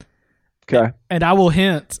room. Okay. And I will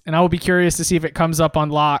hint, and I will be curious to see if it comes up on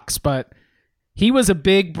locks, but he was a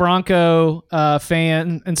big Bronco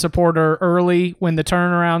fan and supporter early when the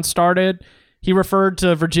turnaround started. He referred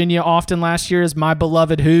to Virginia often last year as my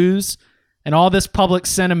beloved Hoos, and all this public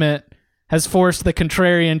sentiment has forced the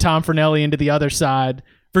contrarian Tom Fornelli into the other side.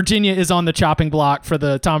 Virginia is on the chopping block for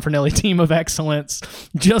the Tom Fornelli Team of Excellence,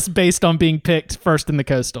 just based on being picked first in the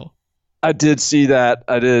Coastal. I did see that.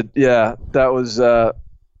 I did. Yeah, that was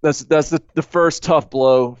that's the first tough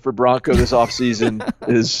blow for Bronco this offseason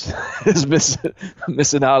is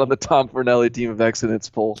missing out on the Tom Fornelli Team of Excellence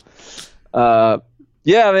poll.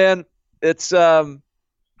 Yeah, man, it's I'm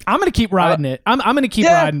gonna keep riding it. I'm gonna keep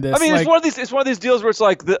riding this. I mean, it's one of these deals where it's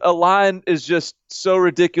like a line is just so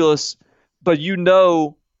ridiculous, but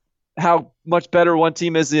how much better one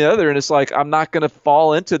team is than the other, and it's like I'm not gonna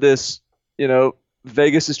fall into this,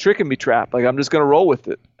 Vegas is tricking me trap. Like I'm just gonna roll with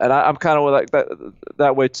it, and I'm kind of like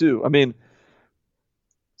that way too. I mean,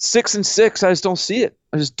 6-6, I just don't see it.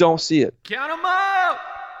 Count them out.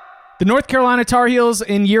 The North Carolina Tar Heels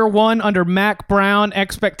in year 1 under Mac Brown,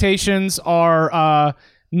 expectations are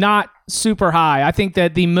not super high. I think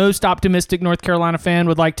that the most optimistic North Carolina fan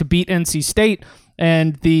would like to beat NC State,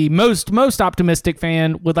 and the most optimistic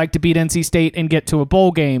fan would like to beat NC State and get to a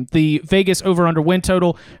bowl game. The Vegas over-under win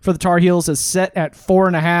total for the Tar Heels is set at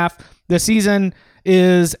 4.5. The season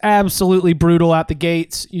is absolutely brutal out the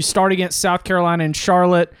gates. You start against South Carolina and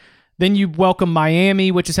Charlotte. Then you welcome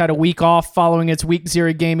Miami, which has had a week off following its Week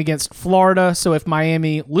 0 game against Florida. So if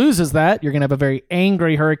Miami loses that, you're going to have a very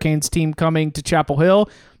angry Hurricanes team coming to Chapel Hill.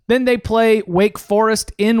 Then they play Wake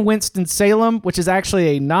Forest in Winston-Salem, which is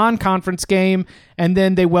actually a non-conference game. And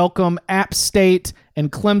then they welcome App State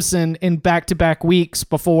and Clemson in back-to-back weeks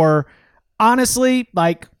before, honestly,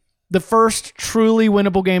 like the first truly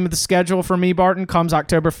winnable game of the schedule for me, Barton, comes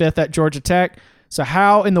October 5th at Georgia Tech. So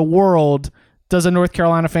how in the world does a North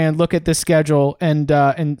Carolina fan look at this schedule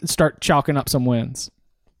and start chalking up some wins?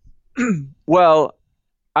 Well,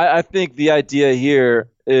 I think the idea here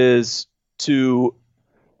is to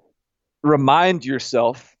remind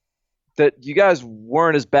yourself that you guys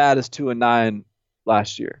weren't as bad as 2-9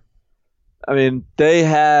 last year. I mean,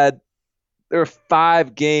 there were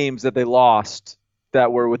 5 games that they lost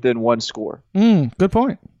that were within one score. Good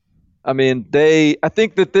point. I mean, I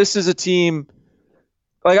think that this is a team,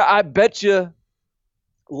 like I bet you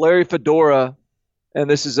Larry Fedora, and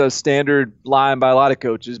this is a standard line by a lot of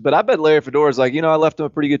coaches, but I bet Larry Fedora's like, I left them a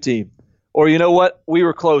pretty good team. Or you know what? We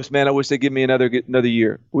were close, man. I wish they'd give me another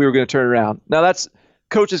year. We were going to turn it around. Now that's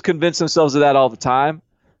coaches convince themselves of that all the time,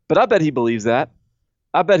 but I bet he believes that.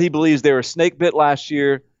 I bet he believes they were snake bit last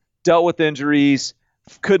year, dealt with injuries,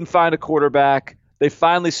 couldn't find a quarterback. They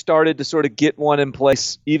finally started to sort of get one in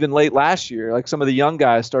place even late last year. Like some of the young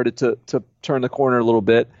guys started to turn the corner a little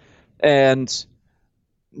bit. And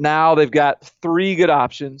now they've got 3 good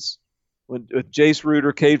options with Jace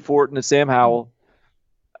Ruder, Cade Fortin, and Sam Howell.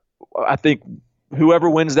 I think whoever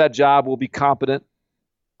wins that job will be competent.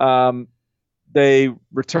 They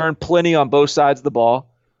return plenty on both sides of the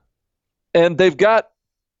ball. And they've got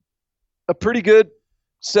a pretty good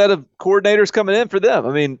set of coordinators coming in for them.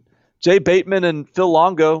 I mean, Jay Bateman and Phil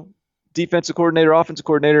Longo, defensive coordinator, offensive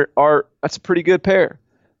coordinator, that's a pretty good pair.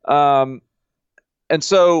 And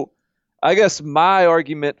so I guess my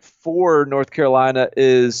argument for North Carolina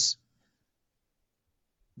is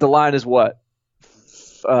the line is what?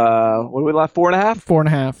 What do we line? 4.5?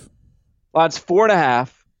 4.5. Line's 4.5.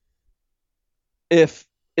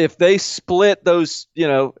 If they split those,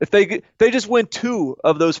 if they just win 2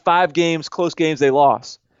 of those 5 games, close games they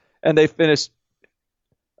lost, and they finished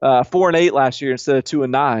 4-8 last year instead of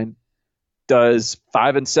 2-9, does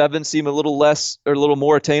 5-7 seem a little less or a little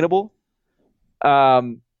more attainable?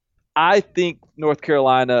 I think North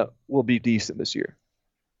Carolina will be decent this year.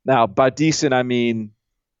 Now, by decent, I mean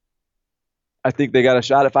I think they got a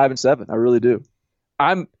shot at 5-7. I really do.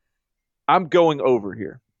 I'm going over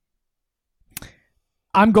here.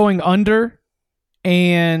 I'm going under,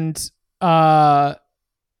 and I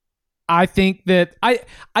think that I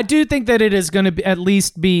do think that it is going to at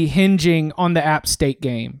least be hinging on the App State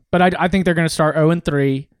game, but I think they're going to start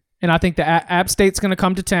 0-3, and I think the App State's going to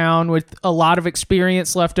come to town with a lot of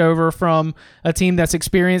experience left over from a team that's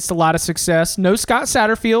experienced a lot of success. No Scott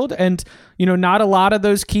Satterfield, and not a lot of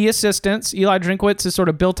those key assistants. Eli Drinkwitz has sort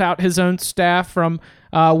of built out his own staff from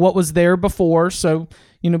what was there before, so.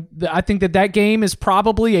 I think that game is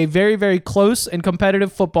probably a very, very close and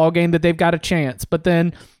competitive football game that they've got a chance. But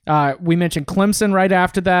then we mentioned Clemson right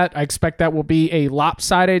after that. I expect that will be a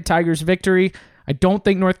lopsided Tigers victory. I don't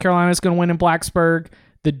think North Carolina is going to win in Blacksburg.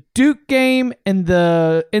 The Duke game and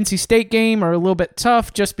the NC State game are a little bit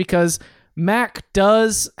tough just because Mac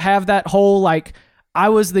does have that whole, I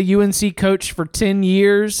was the UNC coach for 10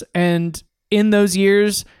 years, and in those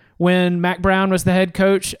years when Mac Brown was the head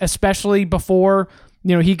coach, especially before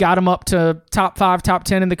he got him up to top 5, top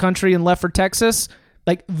 10 in the country and left for Texas.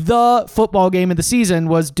 The football game of the season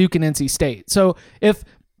was Duke and NC State. So if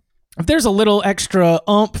there's a little extra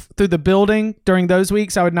oomph through the building during those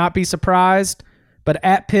weeks, I would not be surprised. But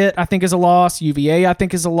at Pitt, I think is a loss. UVA, I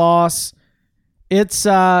think is a loss. It's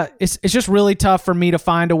just really tough for me to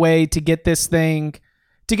find a way to get this thing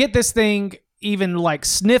even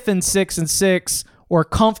sniffing 6-6 or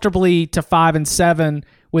comfortably to 5-7.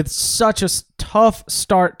 With such a tough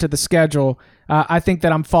start to the schedule, I think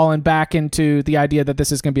that I'm falling back into the idea that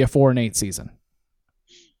this is going to be a 4-8 season.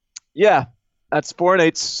 Yeah, that's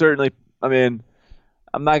 4-8 certainly. I mean,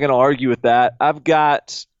 I'm not going to argue with that. I've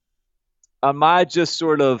got on my just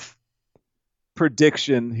sort of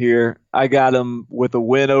prediction here, I got them with a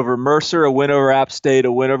win over Mercer, a win over App State,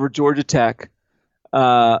 a win over Georgia Tech,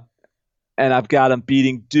 and I've got them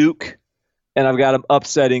beating Duke, and I've got them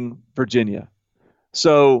upsetting Virginia.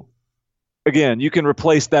 So, again, you can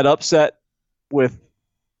replace that upset with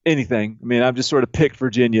anything. I mean, I've just sort of picked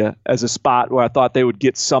Virginia as a spot where I thought they would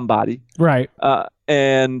get somebody. Right.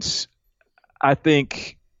 And I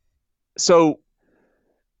think so.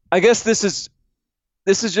 I guess this is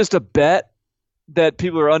just a bet that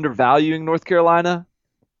people are undervaluing North Carolina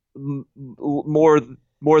more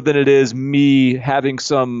than it is me having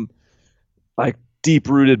some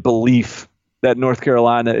deep-rooted belief that North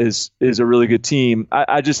Carolina is a really good team.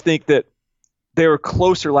 I just think that they were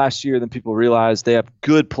closer last year than people realized. They have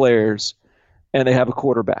good players, and they have a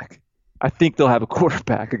quarterback. I think they'll have a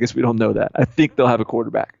quarterback. I guess we don't know that. I think they'll have a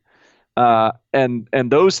quarterback. And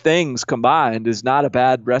those things combined is not a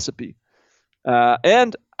bad recipe.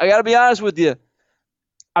 And I got to be honest with you,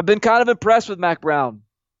 I've been kind of impressed with Mac Brown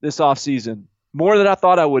this offseason, more than I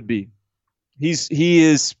thought I would be. I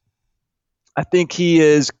think he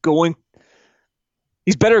is going.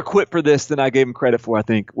 He's better equipped for this than I gave him credit for, I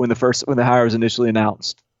think, when the hire was initially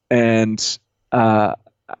announced. And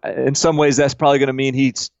in some ways, that's probably going to mean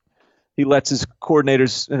he lets his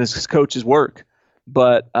coordinators and his coaches work.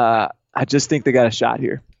 But I just think they got a shot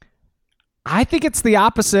here. I think it's the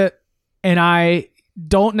opposite, and I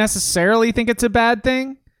don't necessarily think it's a bad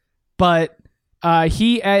thing. But have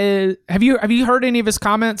you heard any of his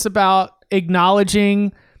comments about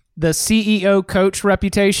acknowledging the CEO coach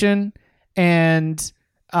reputation and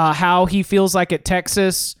how he feels like at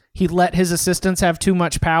Texas he let his assistants have too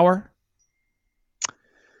much power?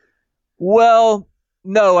 Well,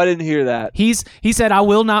 no, I didn't hear that. He said, I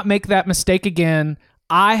will not make that mistake again.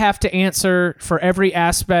 I have to answer for every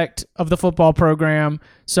aspect of the football program.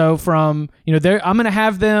 So from, I'm going to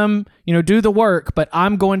have them, do the work, but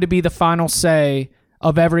I'm going to be the final say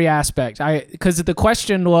of every aspect. Because the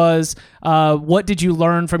question was, what did you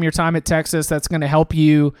learn from your time at Texas that's going to help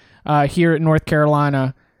you here at North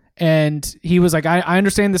Carolina? And he was like, I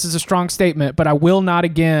understand this is a strong statement, but I will not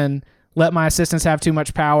again let my assistants have too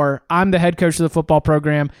much power. I'm the head coach of the football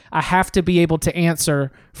program. I have to be able to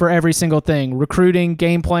answer for every single thing, recruiting,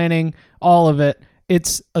 game planning, all of it. I'm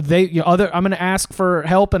going to ask for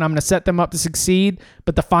help and I'm going to set them up to succeed,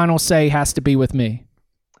 but the final say has to be with me.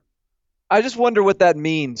 I just wonder what that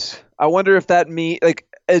means. I wonder if that means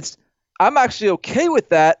I'm actually okay with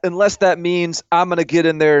that unless that means I'm going to get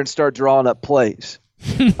in there and start drawing up plays.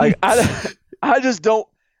 I just don't.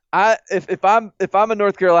 If I'm a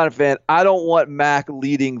North Carolina fan, I don't want Mac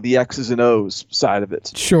leading the X's and O's side of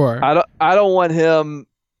it. Sure. I don't want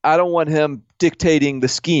him dictating the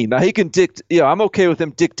scheme. Now he can I'm okay with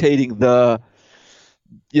him dictating the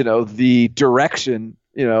direction.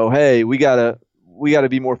 Hey, we gotta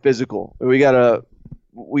be more physical. We gotta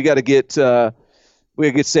get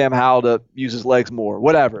Sam Howell to use his legs more.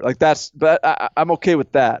 Whatever. But I'm okay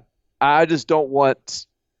with that. I just don't want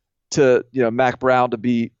to Mac Brown to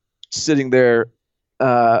be sitting there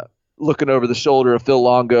looking over the shoulder of Phil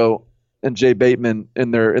Longo and Jay Bateman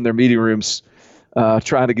in their meeting rooms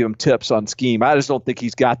trying to give him tips on scheme. I just don't think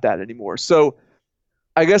he's got that anymore. So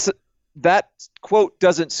I guess that quote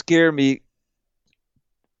doesn't scare me,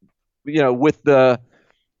 with the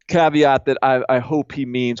caveat that I hope he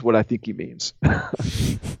means what I think he means. How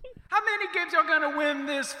many games y'all going to win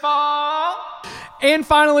this fall? And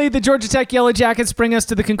finally, the Georgia Tech Yellow Jackets bring us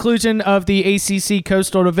to the conclusion of the ACC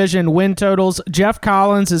Coastal Division win totals. Jeff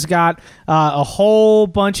Collins has got a whole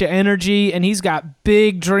bunch of energy, and he's got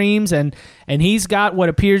big dreams, and he's got what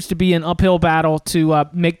appears to be an uphill battle to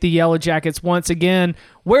make the Yellow Jackets once again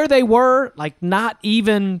where they were, not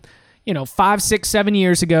even 5, 6, 7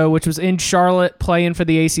 years ago, which was in Charlotte playing for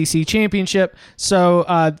the ACC Championship.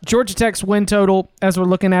 So Georgia Tech's win total, as we're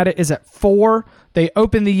looking at it, is at 4. They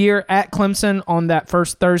open the year at Clemson on that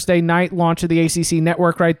first Thursday night launch of the ACC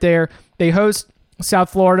network right there. They host South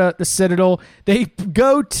Florida, the Citadel. They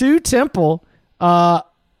go to Temple. I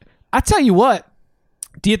tell you what,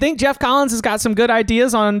 do you think Jeff Collins has got some good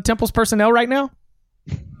ideas on Temple's personnel right now?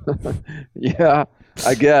 Yeah,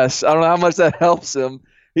 I guess. I don't know how much that helps him.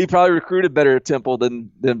 He probably recruited better at Temple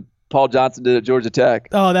than Paul Johnson did at Georgia Tech.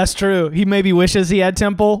 Oh, that's true. He maybe wishes he had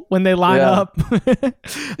Temple when they line up.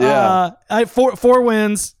 Yeah. 4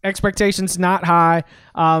 wins, expectations not high.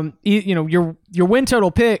 Your win total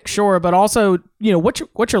pick, sure, but also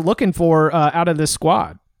what you're looking for out of this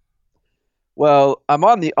squad. Well, I'm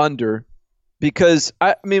on the under because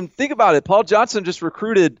think about it. Paul Johnson just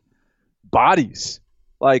recruited bodies.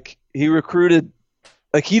 He recruited.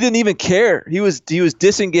 He didn't even care. He was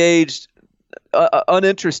disengaged,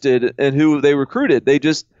 uninterested in who they recruited.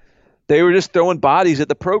 They were just throwing bodies at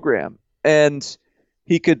the program, and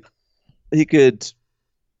he could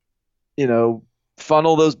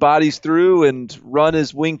funnel those bodies through and run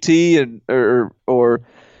his wing T and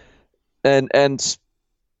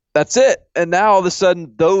that's it. And now all of a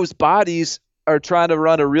sudden those bodies are trying to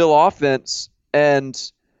run a real offense,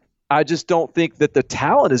 and I just don't think that the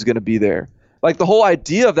talent is going to be there. The whole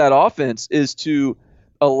idea of that offense is to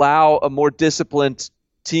allow a more disciplined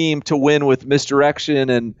team to win with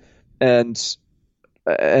misdirection and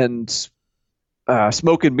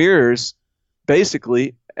smoke and mirrors,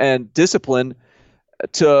 basically, and discipline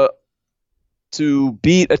to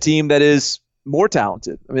beat a team that is more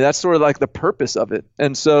talented. That's sort of the purpose of it.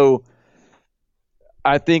 And so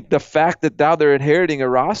I think the fact that now they're inheriting a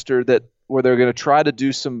roster where they're going to try to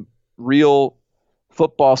do some real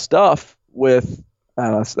football stuff with, I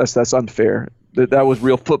don't know, that's unfair. That was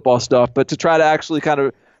real football stuff, but to try to actually kind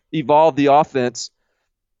of evolve the offense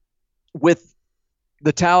with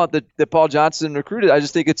the talent that Paul Johnson recruited, I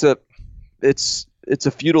just think it's a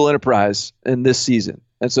futile enterprise in this season.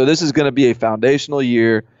 And so this is going to be a foundational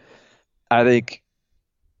year. I think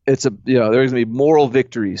there's going to be moral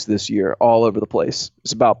victories this year all over the place.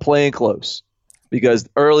 It's about playing close because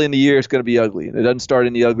early in the year it's going to be ugly, and it doesn't start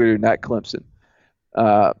any uglier than that Clemson.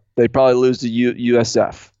 They probably lose to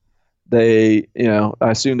USF. I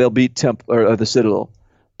assume they'll beat Temple or the Citadel,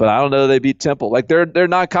 but I don't know they beat Temple. Like their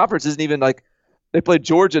non-conference isn't even like they played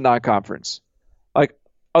Georgia non-conference. Like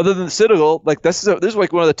other than the Citadel, like this is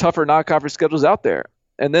like one of the tougher non-conference schedules out there.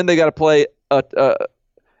 And then they got to play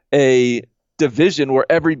a division where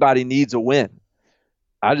everybody needs a win.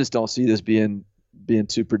 I just don't see this being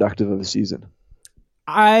too productive of a season.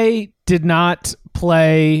 I did not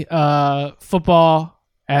play football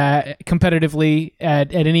competitively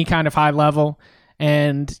at any kind of high level,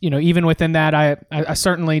 and even within that, I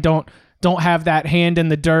certainly don't have that hand in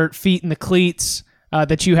the dirt, feet in the cleats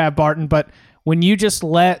that you have, Barton. But when you just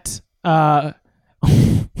when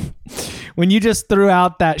you just threw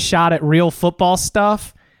out that shot at real football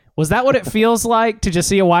stuff, was that what it feels like to just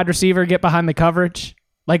see a wide receiver get behind the coverage?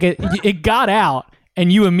 Like it got out. And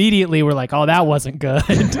you immediately were like, "Oh, that wasn't good."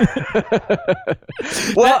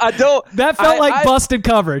 Well, That felt like busted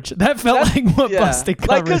coverage. That felt like what busted coverage.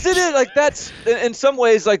 Like, because it is like that's in some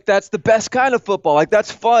ways like that's the best kind of football. Like that's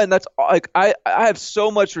fun. That's like I have so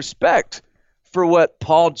much respect for what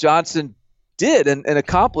Paul Johnson did and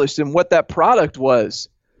accomplished and what that product was.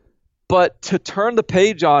 But to turn the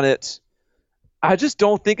page on it, I just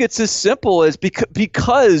don't think it's as simple as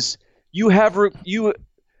because you have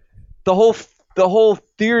the whole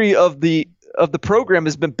theory of the program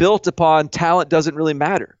has been built upon talent doesn't really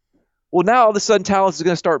matter. Well, now all of a sudden talent is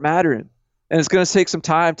going to start mattering, and it's going to take some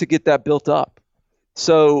time to get that built up.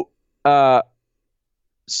 So it's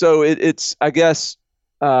I guess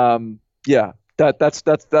that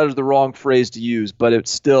is the wrong phrase to use, but it's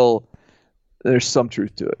still there's some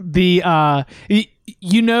truth to it.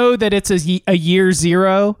 That it's a year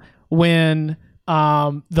zero when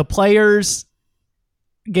the players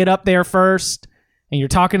get up there first and you're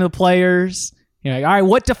talking to the players. You're like, all right,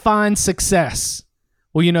 what defines success?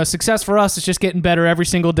 Well, success for us is just getting better every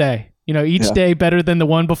single day. Each day better than the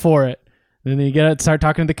one before it. And then you got to start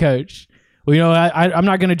talking to the coach. Well, I'm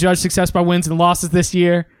not going to judge success by wins and losses this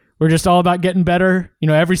year. We're just all about getting better,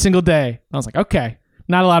 every single day. I was like, okay,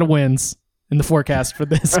 not a lot of wins in the forecast for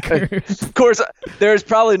this group. Of course, there's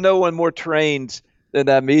probably no one more trained in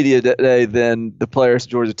that media day than the players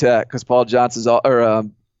at Georgia Tech, because Paul Johnson's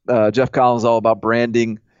Jeff Collins is all about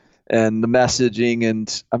branding and the messaging,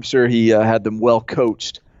 and I'm sure he had them well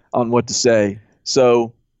coached on what to say.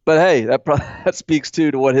 So, but hey, that speaks to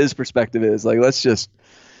what his perspective is. Like, let's just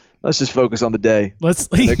focus on the day.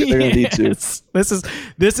 They're gonna need to.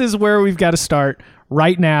 This is where we've got to start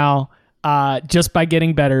right now. Just by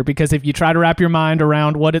getting better, because if you try to wrap your mind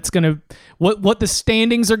around what the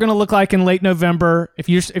standings are gonna look like in late November, if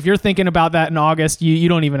you're thinking about that in August, you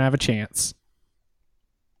don't even have a chance.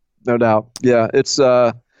 No doubt. Yeah, it's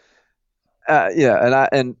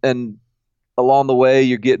and along the way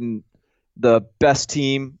you're getting the best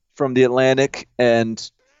team from the Atlantic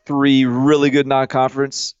and 3 really good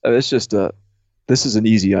non-conference. This is an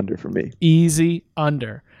easy under for me. Easy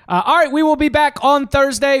under. All right, we will be back on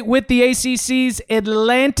Thursday with the ACC's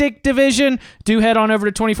Atlantic Division. Do head on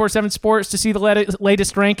over to 24/7 Sports to see the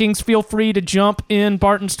latest rankings. Feel free to jump in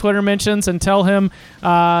Barton's Twitter mentions and tell him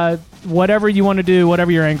whatever you want to do,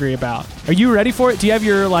 whatever you're angry about. Are you ready for it? Do you have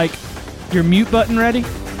your mute button ready?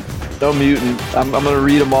 No muting. I'm going to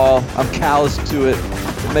read them all. I'm callous to it.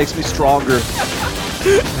 It makes me stronger.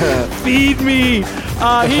 Feed me.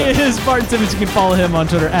 He is Barton Simmons. You can follow him on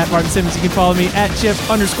Twitter at Barton Simmons. You can follow me at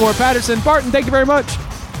Chip_Patterson. Barton, thank you very much.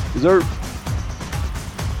 Dessert.